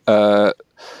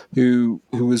 who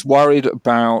was worried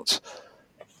about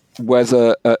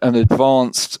whether an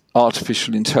advanced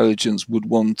artificial intelligence would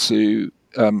want to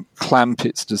clamp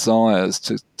its desires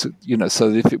to so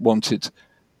that if it wanted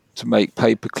to make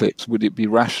paper clips, would it be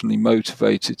rationally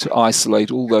motivated to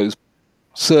isolate all those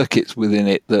circuits within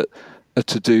it that are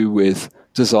to do with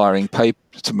desiring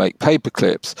to make paper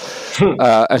clips?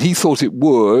 And he thought it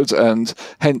would, and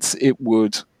hence it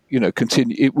would,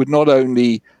 continue. It would not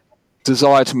only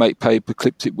desire to make paper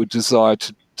clips, it would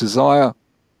desire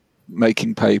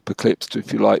making paper clips to,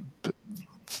 if you like,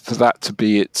 for that to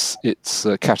be its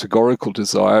categorical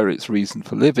desire, its reason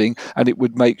for living, and it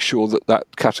would make sure that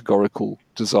categorical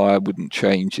desire wouldn't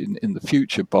change in the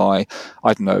future by,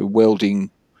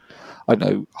 welding,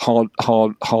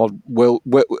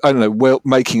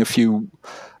 making a few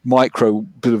micro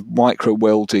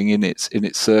welding in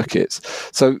its circuits.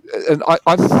 So, and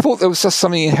I thought there was just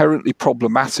something inherently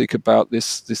problematic about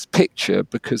this picture,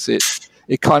 because it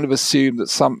kind of assumed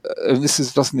that and this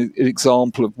is just an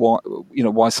example of why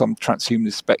some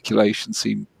transhumanist speculations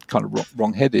seem kind of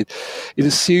wrong-headed. It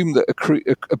assumed that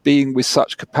a being with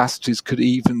such capacities could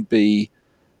even be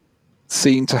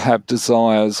seen to have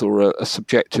desires or a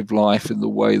subjective life in the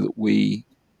way that we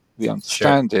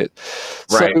understand it.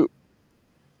 Right.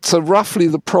 So roughly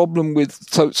the problem with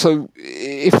so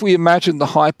if we imagine the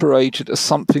hyper agent as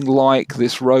something like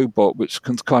this robot, which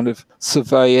can kind of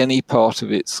survey any part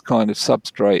of its kind of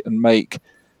substrate and make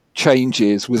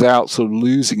changes without sort of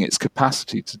losing its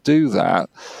capacity to do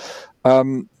that,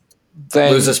 then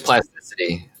loses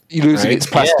plasticity. Losing its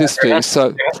plasticity. There has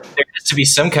to be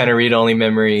some kind of read-only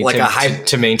memory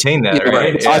to maintain that,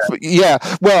 right?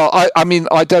 Well,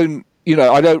 I don't.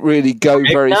 I don't really go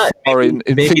very far in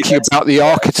thinking about the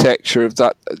architecture of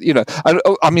that.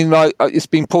 It's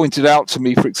been pointed out to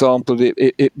me, for example,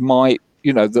 it might,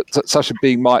 that such a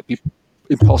being might be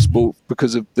impossible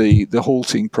because of the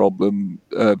halting problem.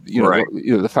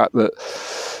 The fact that,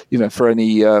 for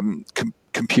any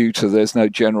computer, there's no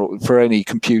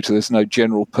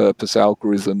general purpose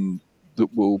algorithm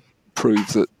that will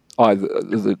prove that. Either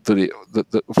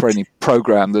that for any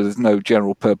program, there is no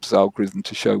general purpose algorithm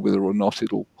to show whether or not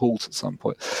it'll halt at some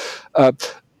point. So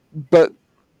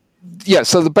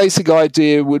the basic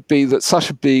idea would be that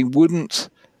such a being wouldn't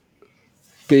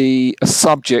be a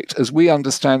subject as we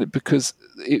understand it, because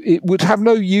it would have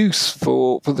no use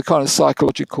for the kind of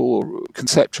psychological or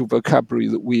conceptual vocabulary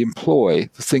that we employ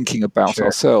for thinking about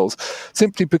ourselves,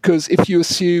 simply because if you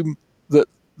assume that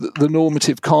the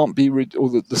normative can't be, or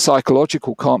the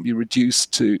psychological can't be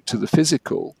reduced to the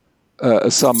physical,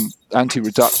 as some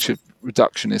anti-reductive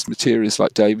reductionist materialists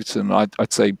like Davidson,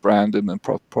 I'd say Brandom and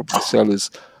probably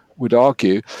Sellers would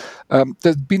argue,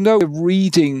 there'd be no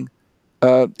reading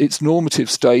its normative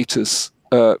status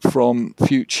from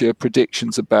future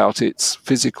predictions about its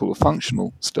physical or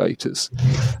functional status,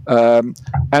 and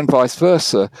vice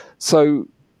versa. So,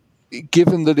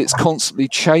 given that it's constantly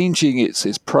changing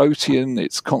its protein,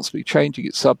 it's constantly changing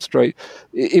its substrate,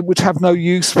 it would have no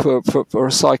use for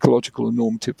a psychological and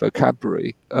normative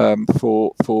vocabulary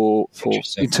for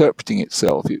interpreting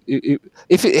itself.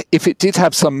 If it did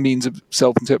have some means of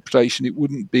self-interpretation, it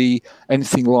wouldn't be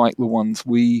anything like the ones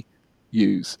we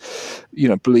use,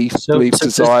 belief,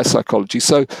 desire, psychology.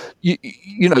 So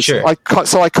Sure.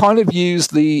 I kind of use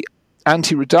the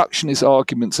anti-reductionist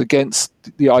arguments against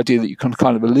the idea that you can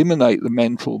kind of eliminate the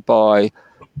mental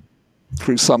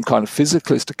through some kind of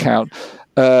physicalist account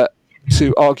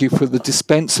to argue for the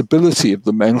dispensability of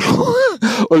the mental,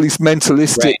 or at least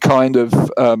mentalistic kind of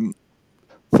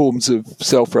forms of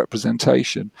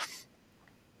self-representation.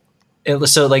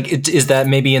 So, is that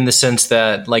maybe in the sense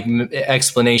that,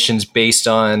 explanations based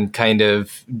on kind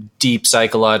of deep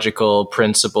psychological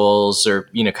principles or,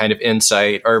 kind of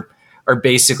insight are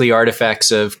basically artifacts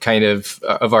of kind of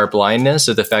our blindness,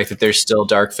 of the fact that there's still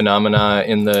dark phenomena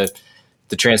in the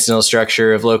transcendental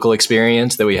structure of local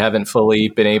experience that we haven't fully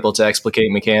been able to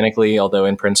explicate mechanically, although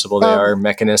in principle they are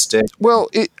mechanistic? Well,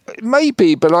 it may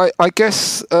be, but I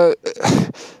guess...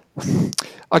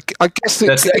 I guess I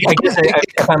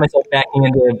find myself backing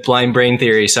into blind brain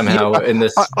theory somehow in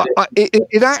this.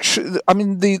 It actually, I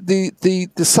mean, the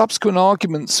subsequent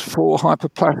arguments for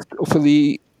for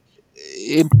the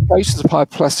implications of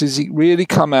hyperplasticity really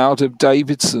come out of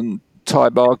Davidson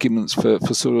type arguments for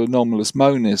sort of anomalous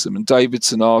monism, and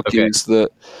Davidson argues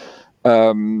that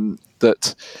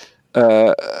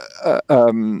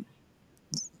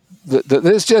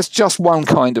there's just one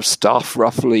kind of stuff,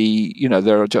 roughly.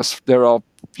 There are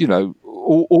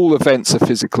all events are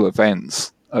physical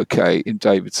events, in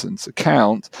Davidson's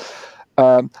account,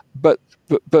 but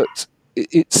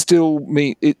it's still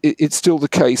the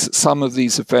case that some of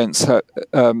these events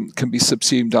can be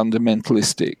subsumed under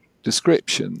mentalistic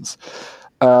descriptions.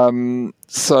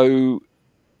 So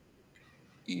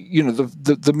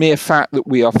the mere fact that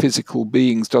we are physical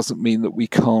beings doesn't mean that we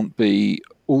can't be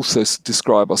also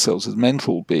describe ourselves as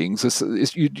mental beings.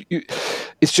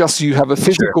 It's just you have a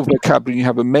physical vocabulary, you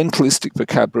have a mentalistic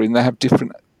vocabulary, and they have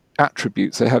different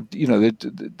attributes. They have,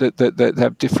 they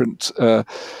have different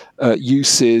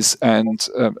uses and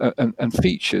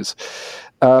features.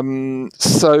 But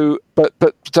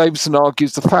Davidson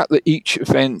argues the fact that each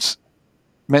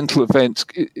mental event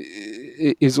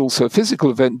is also a physical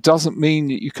event doesn't mean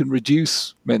that you can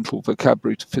reduce mental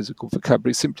vocabulary to physical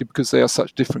vocabulary simply because they are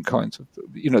such different kinds of,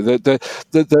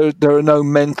 there are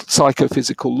no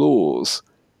psychophysical laws.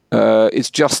 It's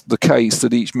just the case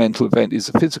that each mental event is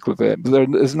a physical event, but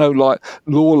there's no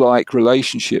law-like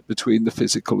relationship between the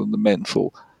physical and the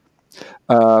mental.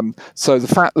 So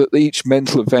the fact that each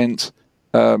mental event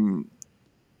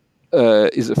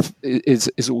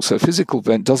is also a physical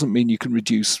event doesn't mean you can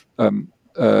reduce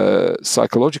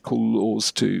psychological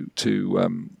laws to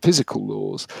physical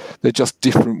laws. They're just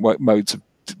different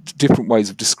ways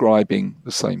of describing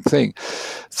the same thing.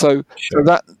 So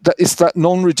that is that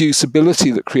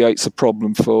non-reducibility that creates a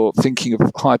problem for thinking of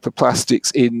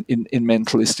hyperplastics in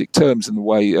mentalistic terms in the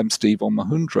way Steve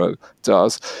Omohundro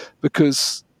does,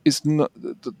 because it's not,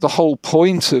 the whole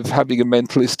point of having a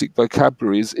mentalistic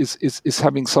vocabulary is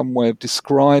having some way of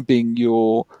describing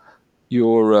your if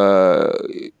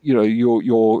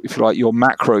you like, your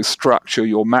macro structure,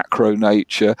 your macro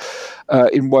nature,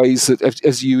 in ways that,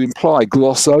 as you imply,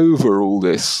 gloss over all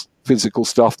this physical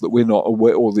stuff that we're not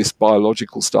aware, or this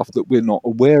biological stuff that we're not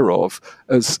aware of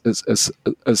as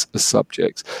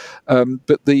subjects.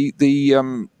 But the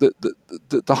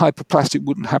hyperplastic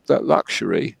wouldn't have that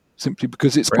luxury, simply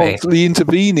because it's constantly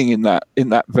intervening in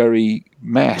that very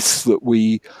mess that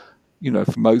we,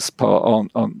 for most part,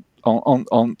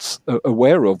 aren't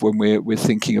aware of when we're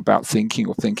thinking about thinking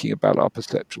or thinking about our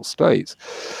perceptual states.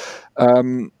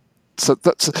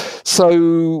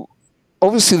 So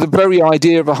obviously the very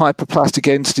idea of a hyperplastic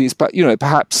entity is,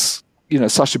 perhaps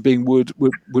such a being would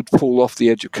fall off the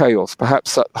edge of chaos.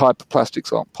 Perhaps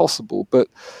hyperplastics aren't possible, but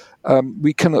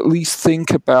we can at least think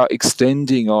about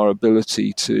extending our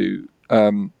ability to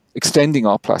extending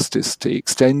our plasticity,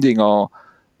 extending our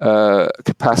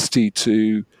capacity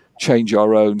to change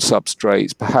our own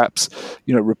substrates, perhaps,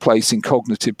 replacing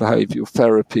cognitive behavioral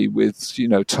therapy with,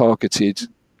 targeted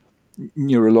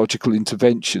neurological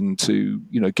intervention to,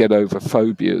 get over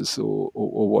phobias or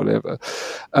whatever.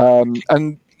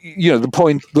 And, the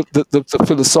point, the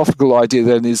philosophical idea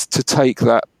then is to take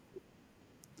that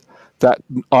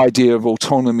idea of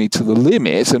autonomy to the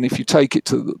limit, and if you take it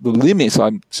to the limit,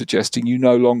 I'm suggesting you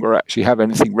no longer actually have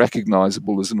anything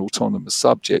recognizable as an autonomous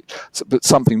subject, but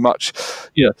something much,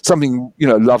 something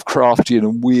Lovecraftian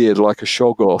and weird like a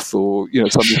Shoggoth, or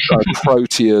something like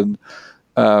protean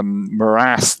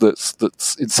morass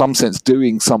that's in some sense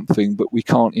doing something, but we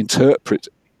can't interpret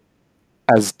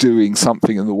as doing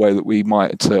something in the way that we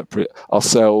might interpret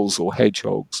ourselves or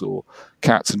hedgehogs or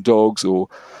cats and dogs or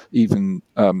even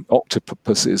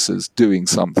octopuses as doing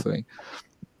something.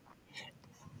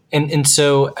 And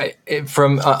so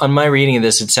from on my reading of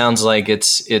this, it sounds like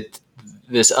it's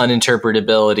this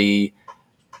uninterpretability.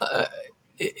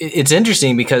 It's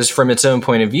interesting because from its own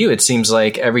point of view, it seems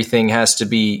like everything has to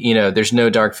be, there's no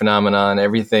dark phenomenon.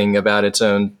 Everything about its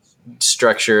own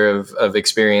structure of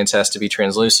experience has to be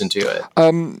translucent to it.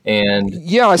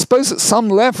 I suppose at some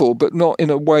level, but not in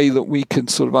a way that we can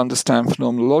sort of understand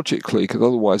phenomenologically, because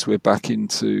otherwise we're back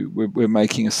into we're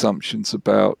making assumptions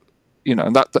about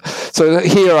and that. So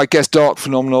here, I guess dark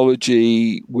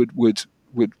phenomenology would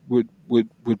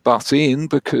butt in,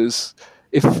 because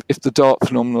if the dark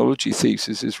phenomenology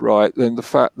thesis is right, then the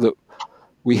fact that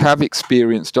we have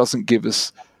experience doesn't give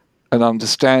us an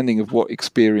understanding of what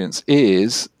experience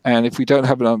is, and if we don't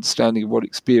have an understanding of what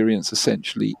experience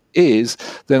essentially is,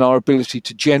 then our ability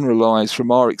to generalize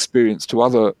from our experience to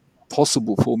other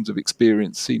possible forms of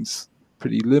experience seems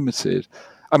pretty limited.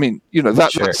 I mean,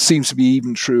 that seems to be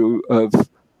even true of,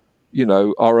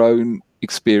 our own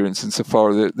experience,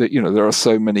 insofar that there are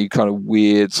so many kind of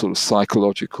weird sort of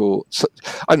psychological,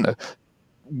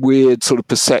 weird sort of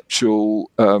perceptual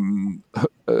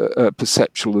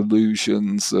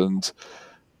illusions and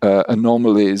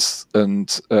anomalies and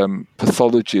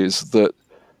pathologies that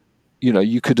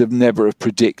you could have never have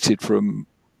predicted from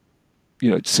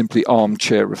simply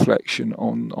armchair reflection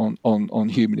on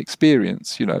human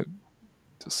experience.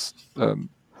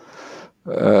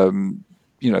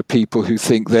 People who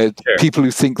think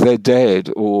they're dead,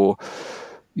 or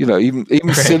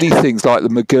even silly things like the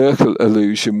McGurk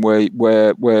illusion, where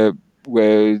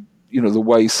the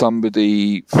way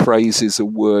somebody phrases a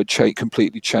word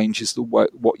completely changes the way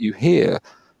what you hear.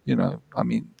 I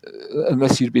mean,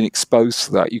 unless you'd been exposed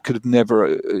to that, you could have never.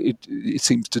 It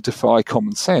seems to defy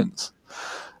common sense.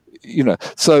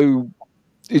 So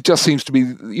it just seems to be,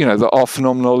 that our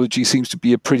phenomenology seems to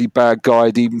be a pretty bad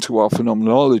guide even to our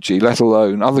phenomenology, let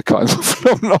alone other kinds of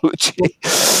phenomenology.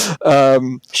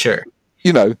 Sure.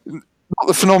 Not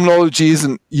the phenomenology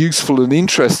isn't useful and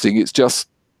interesting. It's just,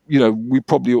 we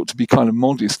probably ought to be kind of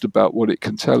modest about what it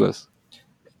can tell us.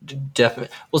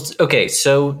 Definitely. Well, okay.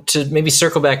 So to maybe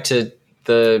circle back to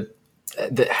so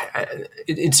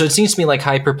it seems to me like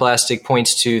hyperplastic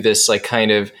points to this like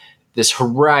kind of this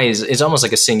horizon. It's almost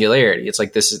like a singularity. It's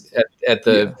like this at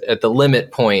the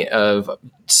limit point of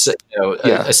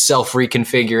a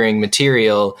self-reconfiguring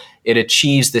material. It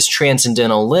achieves this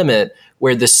transcendental limit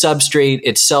where the substrate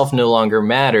itself no longer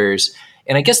matters.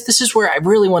 And I guess this is where I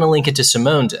really want to link it to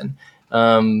Simondon,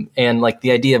 and like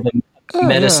the idea of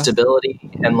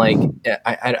metastability. And like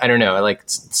I don't know, like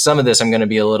some of this I'm going to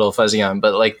be a little fuzzy on,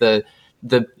 but like the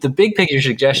big picture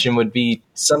suggestion would be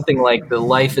something like the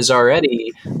life is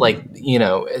already like,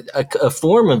 a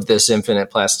form of this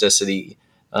infinite plasticity.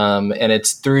 And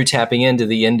it's through tapping into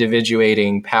the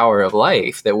individuating power of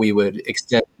life that we would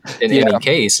extend in any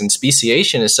case. And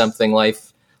speciation is something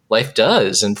life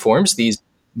does and forms these.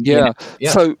 Yeah.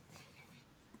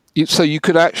 So you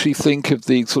could actually think of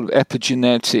the sort of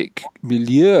epigenetic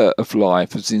milieu of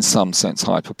life as in some sense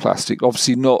hyperplastic,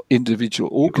 obviously not individual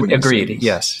organisms. Agreed.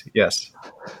 Yes.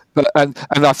 But and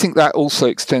I think that also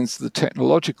extends to the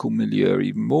technological milieu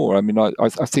even more. I mean, I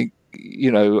think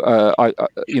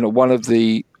one of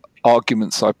the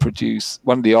arguments I produce,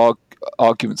 one of the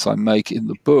arguments I make in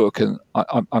the book, and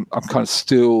I'm kind of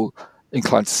still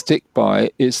inclined to stick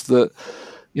by, is that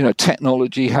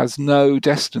technology has no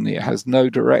destiny, it has no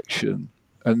direction,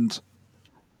 and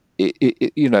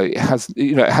it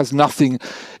has nothing.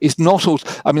 It's not all.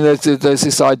 I mean, there's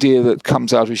this idea that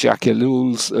comes out of Jacques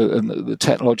Ellul's and the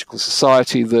Technological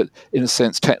Society that, in a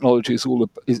sense, technology is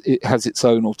it has its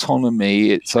own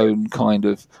autonomy, its own kind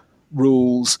of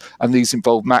rules, and these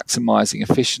involve maximizing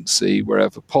efficiency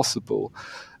wherever possible.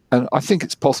 And I think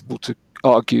it's possible to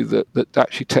argue that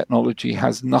actually technology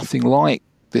has nothing like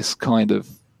this kind of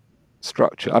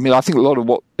structure. I mean, I think a lot of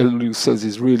what Ellul says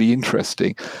is really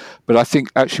interesting, but I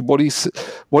think actually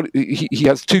he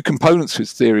has two components to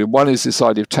his theory. One is this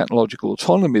idea of technological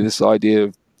autonomy, this idea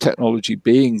of technology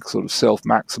being sort of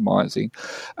self-maximizing,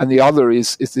 and the other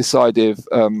is this idea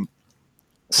of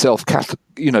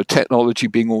technology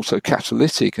being also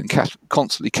catalytic and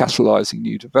constantly catalyzing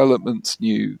new developments,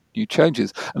 new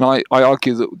changes. And I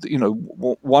argue that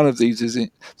one of these is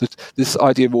that this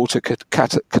idea of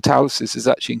autocatalysis is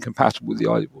actually incompatible with the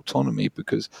idea of autonomy,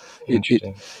 because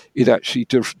it actually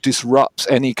disrupts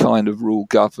any kind of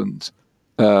rule-governed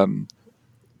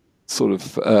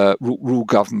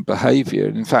rule-governed behavior.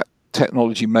 And in fact,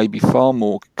 technology may be far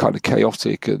more kind of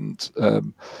chaotic and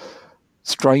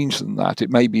strange than that.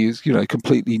 It may be a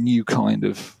completely new kind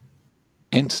of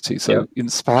entity. So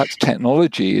perhaps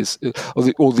technology is,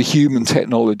 or the human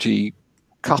technology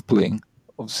coupling,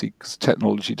 obviously because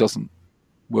technology doesn't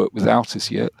work without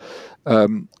us yet,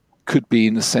 could be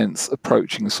in a sense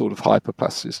approaching a sort of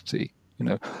hyperplasticity,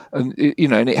 and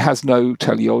it has no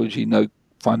teleology, no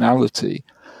finality.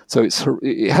 So it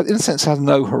in a sense has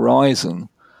no horizon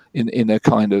in a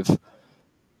kind of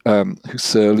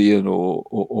Husserlian or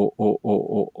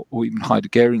even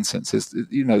Heideggerian sense.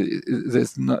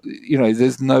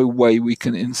 There's no way we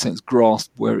can, in a sense,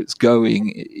 grasp where it's going,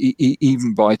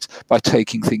 even by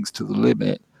taking things to the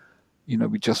limit.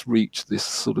 We just reach this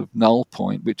sort of null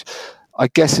point, which I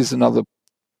guess is another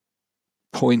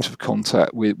point of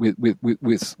contact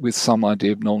with some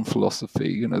idea of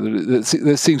non-philosophy.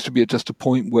 There seems to be just a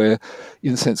point where,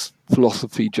 in a sense,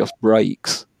 philosophy just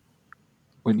breaks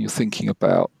when you're thinking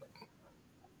about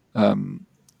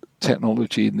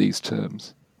technology in these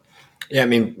terms. Yeah, I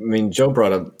mean, Joe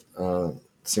brought up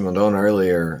Simondon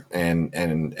earlier,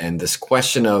 and this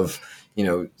question of,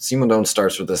 Simondon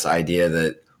starts with this idea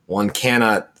that one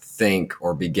cannot think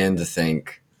or begin to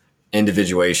think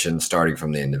individuation starting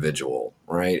from the individual,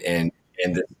 right? And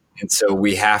so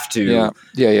we have to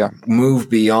move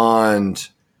beyond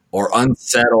or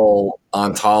unsettle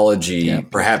ontology,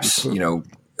 perhaps,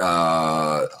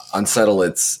 unsettle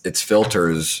its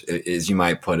filters, as you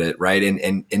might put it, right?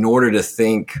 And in order to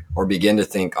think or begin to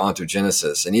think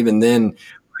ontogenesis, and even then,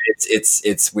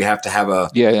 it's we have to have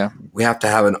we have to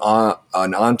have an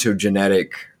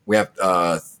ontogenetic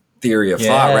theory of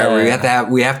thought, right? Where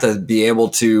we have to be able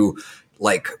to,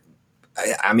 like,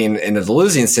 I mean, in a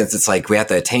Deleuzian sense, it's like we have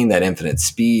to attain that infinite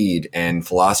speed, and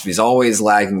philosophy is always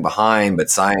lagging behind, but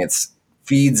science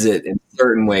feeds it in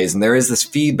certain ways, and there is this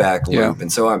feedback loop.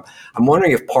 And so I'm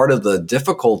wondering if part of the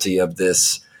difficulty of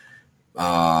this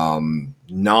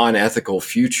non-ethical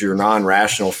future,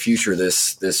 non-rational future,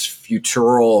 this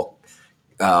futural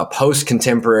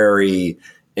post-contemporary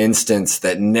instance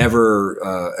that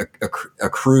never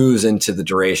accrues into the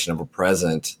duration of a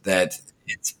present, that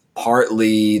it's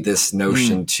partly this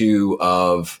notion too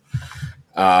of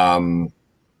a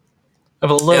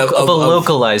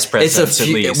localized presence, at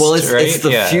least. Well, it's right?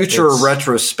 the future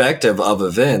retrospective of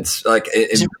events, like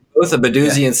in both a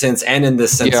Badouzian sense and in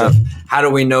this sense of how do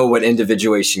we know what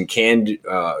individuation can do,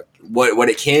 what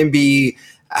it can be,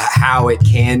 how it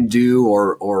can do,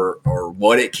 or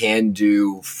what it can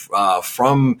do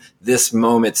from this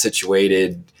moment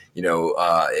situated,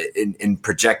 and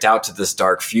project out to this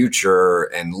dark future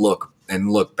and look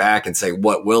back and say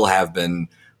what will have been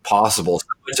possible. So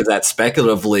much of that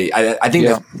speculatively, I think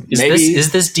that maybe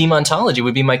is this demontology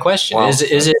would be my question. Wow. Is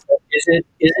it a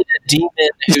demon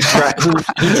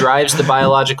who drives the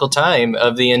biological time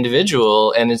of the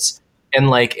individual, and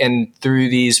through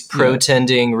these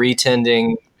protending,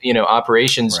 retending,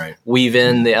 operations, weave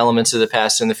in the elements of the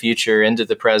past and the future into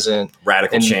the present,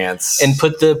 radical chance, and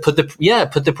put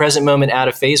the present moment out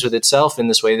of phase with itself in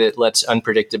this way that lets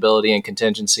unpredictability and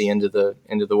contingency into the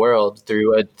world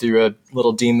through a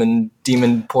little demon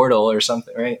portal or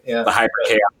something, right? Yeah, the hyper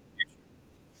chaos.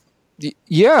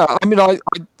 Yeah, I mean,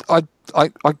 I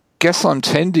guess I'm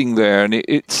tending there, and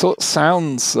it sort of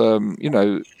sounds, I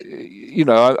mean,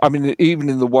 even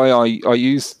in the way I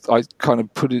kind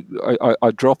of put it, I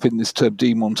drop in this term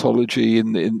demontology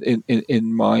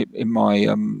in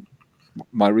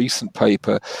my recent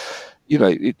paper.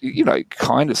 It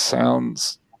kind of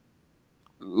sounds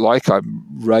like I'm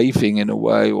raving in a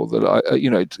way, or that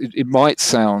it might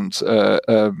sound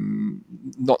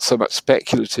not so much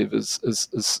speculative as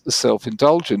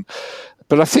self-indulgent.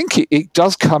 But I think it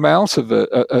does come out of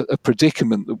a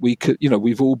predicament that we could,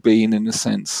 we've all been, in a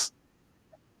sense,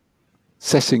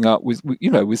 setting up with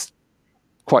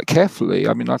quite carefully.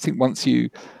 I mean, I think once you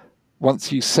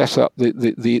set up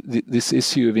this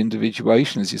issue of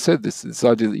individuation, as you said, this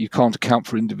idea that you can't account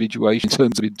for individuation in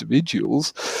terms of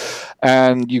individuals,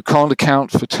 and you can't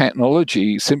account for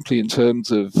technology simply in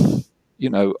terms of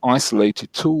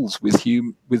isolated tools with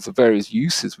the various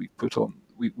uses we put on.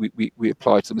 We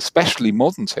apply to them, especially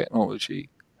modern technology,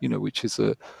 which is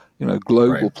a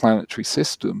global planetary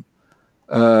system.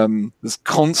 that's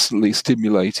constantly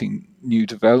stimulating new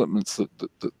developments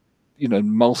that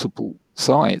multiple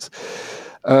sides.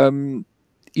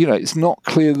 It's not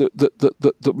clear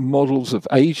that models of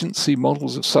agency,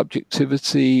 models of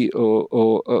subjectivity,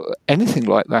 or anything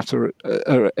like that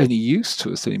are any use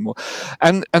to us anymore.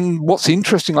 And what's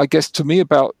interesting, I guess, to me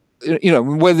about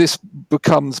where this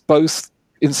becomes both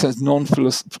in a sense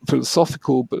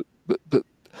non-philosophical, but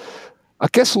I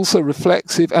guess also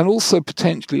reflexive and also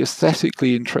potentially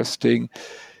aesthetically interesting,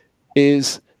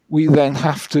 is we then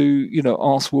have to,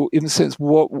 ask, well, in a sense,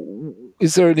 what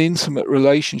is there an intimate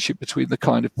relationship between the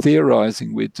kind of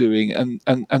theorizing we're doing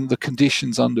and the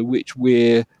conditions under which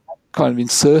we're kind of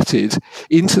inserted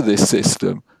into this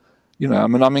system?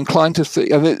 I'm inclined to think,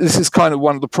 and this is kind of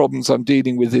one of the problems I'm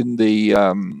dealing with in the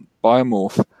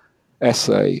biomorph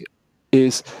essay,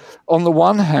 is on the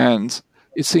one hand,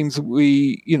 it seems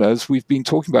we, as we've been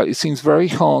talking about, it seems very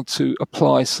hard to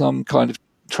apply some kind of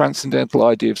transcendental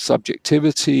idea of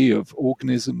subjectivity, of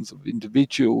organisms, of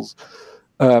individuals,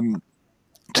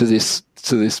 to this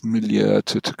milieu,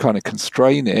 to kind of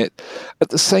constrain it. At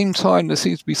the same time, there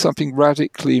seems to be something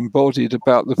radically embodied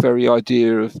about the very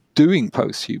idea of doing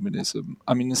posthumanism.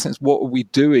 I mean, in a sense, what are we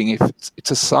doing if,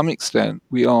 to some extent,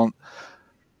 we aren't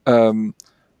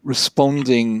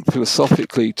responding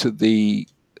philosophically to the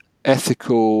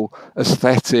ethical,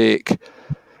 aesthetic,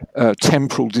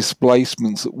 temporal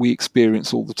displacements that we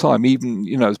experience all the time? Even,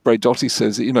 as Braidotti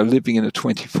says, living in a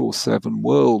 24/7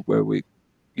 world where we're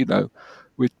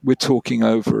talking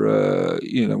over,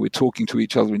 we're talking to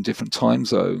each other in different time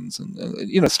zones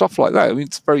and stuff like that. I mean,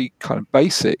 it's very kind of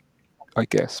basic, I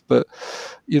guess. But,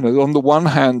 on the one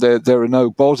hand, there are no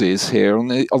bodies here. On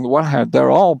the one hand, there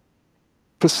are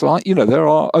there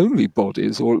are only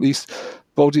bodies, or at least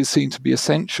bodies seem to be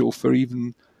essential for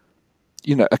even,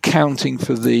 accounting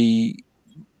for the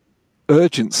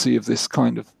urgency of this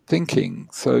kind of thinking.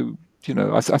 So,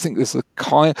 I think there's a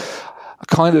kind of,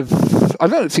 I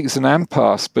don't think it's an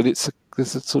impasse, but there's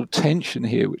a sort of tension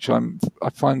here, which I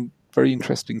find very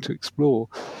interesting to explore.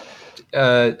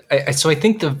 So I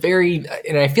think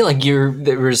and I feel like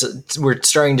we're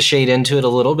starting to shade into it a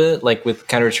little bit, like with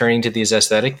kind of returning to these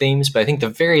aesthetic themes. But I think the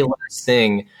very last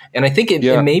thing, and I think it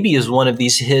maybe is one of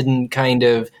these hidden kind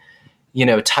of,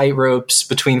 tightropes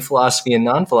between philosophy and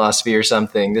non-philosophy or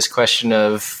something. This question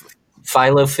of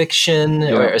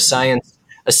philofiction or a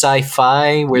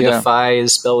sci-fi, where the phi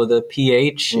is spelled with a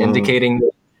PH, indicating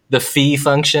the phi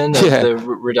function of the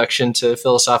reduction to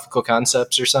philosophical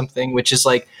concepts or something, which is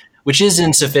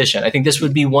insufficient. I think this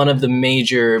would be one of the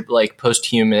major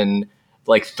post-human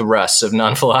thrusts of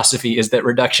non-philosophy, is that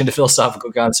reduction to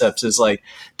philosophical concepts is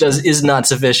not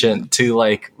sufficient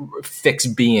to fix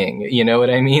being. You know what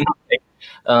I mean?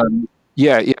 I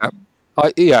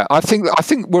think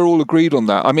we're all agreed on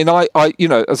that. I mean, I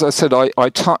as I said, I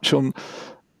touch on.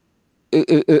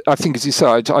 I think, as you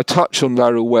said, I touch on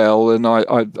Laruelle, and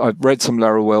I've read some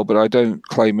Laruelle, but I don't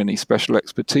claim any special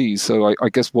expertise. So I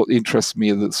guess what interests me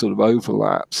are the sort of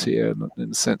overlaps here.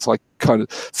 In a sense, I kind of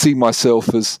see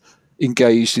myself as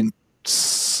engaged in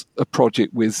a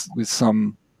project with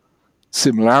some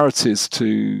similarities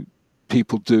to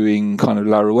people doing kind of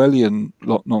Laruellian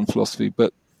non-philosophy,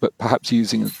 but perhaps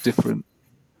using a different,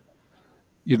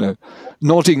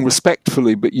 nodding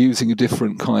respectfully, but using a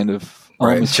different kind of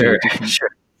sure.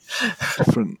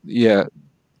 Different, it's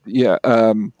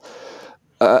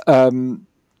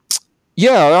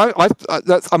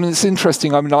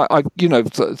interesting. I mean,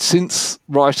 since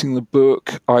writing the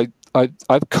book, I've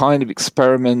kind of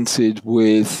experimented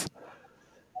with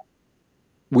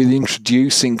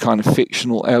introducing kind of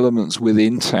fictional elements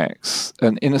within texts,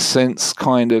 and in a sense,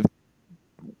 kind of,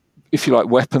 if you like,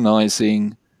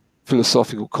 weaponizing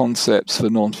philosophical concepts for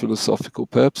non-philosophical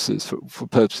purposes, for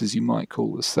purposes you might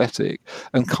call aesthetic,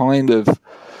 and kind of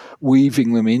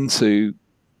weaving them into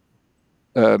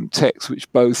texts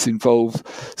which both involve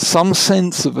some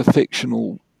sense of a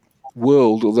fictional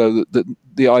world, although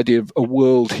the idea of a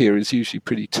world here is usually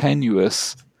pretty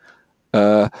tenuous.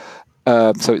 So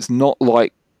it's not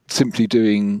like simply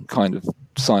doing kind of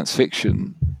science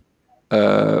fiction,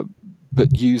 but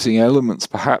using elements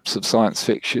perhaps of science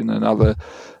fiction and other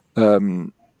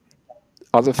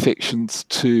fictions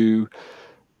to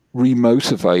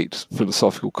remotivate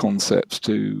philosophical concepts,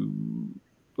 and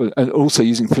also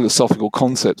using philosophical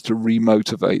concepts to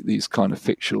remotivate these kind of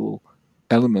fictional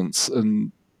elements.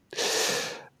 And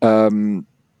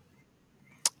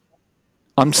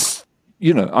I'm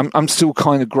still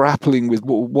kind of grappling with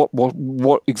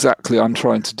what exactly I'm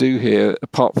trying to do here.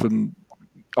 Apart from,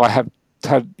 I have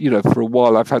had, for a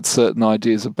while, I've had certain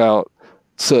ideas about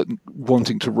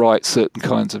wanting to write certain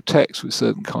kinds of text with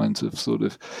certain kinds of sort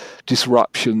of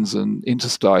disruptions and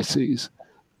interstices,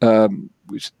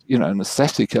 which, an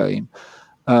aesthetic aim.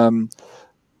 But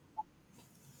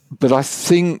I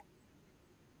think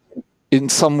in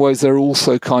some ways they're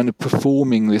also kind of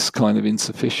performing this kind of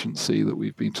insufficiency that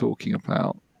we've been talking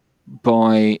about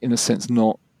by, in a sense,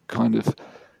 not kind of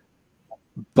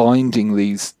binding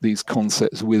these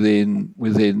concepts within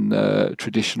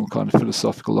traditional kind of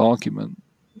philosophical argument.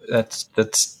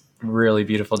 That's really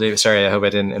beautiful, David. Sorry, I hope I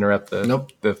didn't interrupt the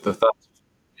thoughts.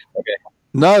 Okay.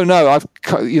 No, I think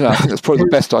that's probably the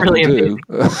best I can do.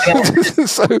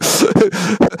 So,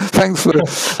 thanks for.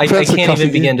 I can't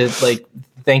even begin to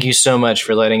thank you so much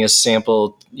for letting us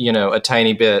sample, a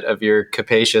tiny bit of your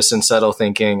capacious and subtle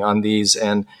thinking on these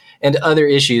and other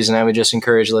issues. And I would just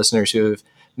encourage listeners who have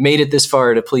made it this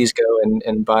far to please go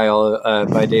and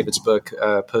buy David's book,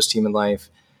 Post-Human Life.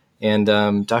 And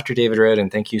Dr. David Roden,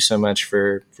 thank you so much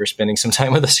for spending some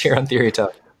time with us here on Theory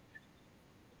Talk.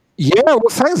 Yeah, well,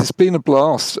 thanks. It's been a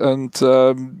blast, and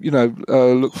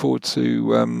look forward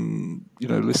to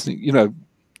listening.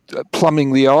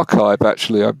 Plumbing the archive.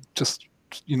 Actually, I've just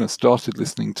started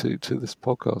listening to this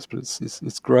podcast, but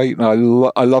it's great, and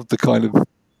I love the kind of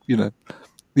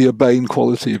the urbane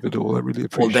quality of it all. I really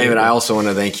appreciate. Well, David, it. I also want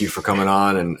to thank you for coming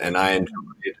on, and I enjoyed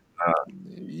it.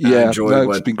 I enjoyed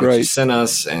what you sent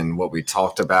us and what we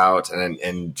talked about,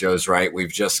 and Joe's right.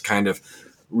 We've just kind of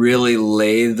really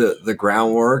lay the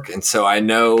groundwork, and so I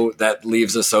know that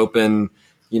leaves us open,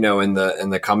 in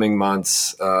the coming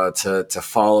months to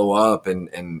follow up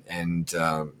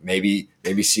and maybe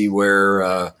see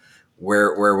where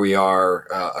we are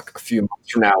a few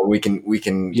months from now. We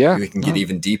can get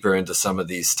even deeper into some of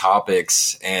these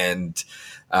topics and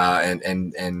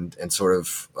sort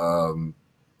of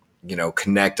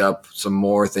connect up some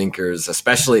more thinkers,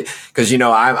 especially because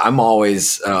I'm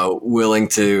always willing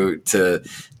to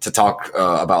talk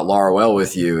about Laruelle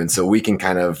with you, and so we can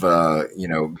kind of I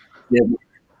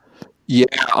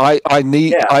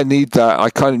need that. I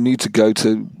kind of need to go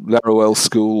to Laruelle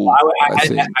school. I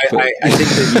think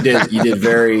that you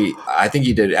did I think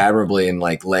you did admirably in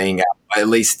laying out at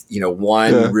least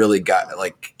one really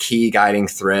key guiding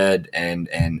thread and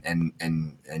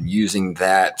using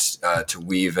that to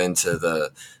weave into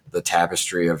the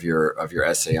tapestry of your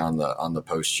essay on the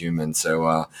post-human.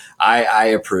 So I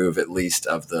approve at least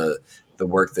of the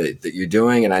work that you're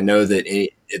doing, and I know that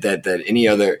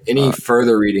any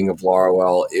further reading of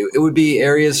Laruelle, it would be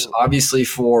areas obviously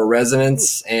for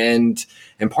residents, and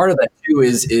part of that too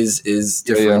is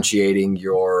differentiating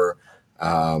your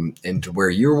into where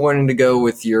you're wanting to go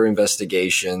with your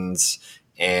investigations,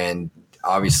 and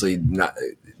obviously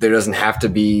there doesn't have to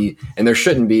be, and there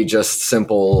shouldn't be, just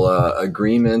simple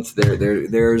agreement.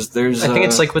 There's. I think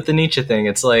it's like with the Nietzsche thing.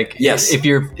 It's like, yes, if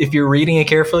you're reading it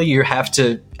carefully, you have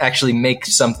to actually make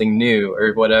something new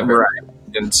or whatever. Right.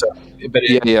 And so, but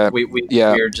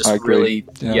we're just really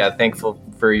thankful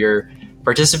for your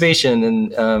participation in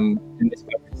this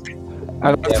conversation. And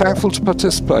I'm thankful to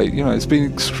participate. It's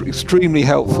been extremely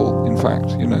helpful. In fact,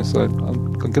 so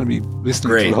I'm going to be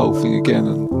listening to the whole thing again.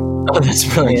 And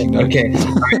that's brilliant. Okay.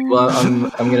 All right. Well, I'm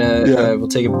gonna we'll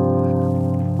take a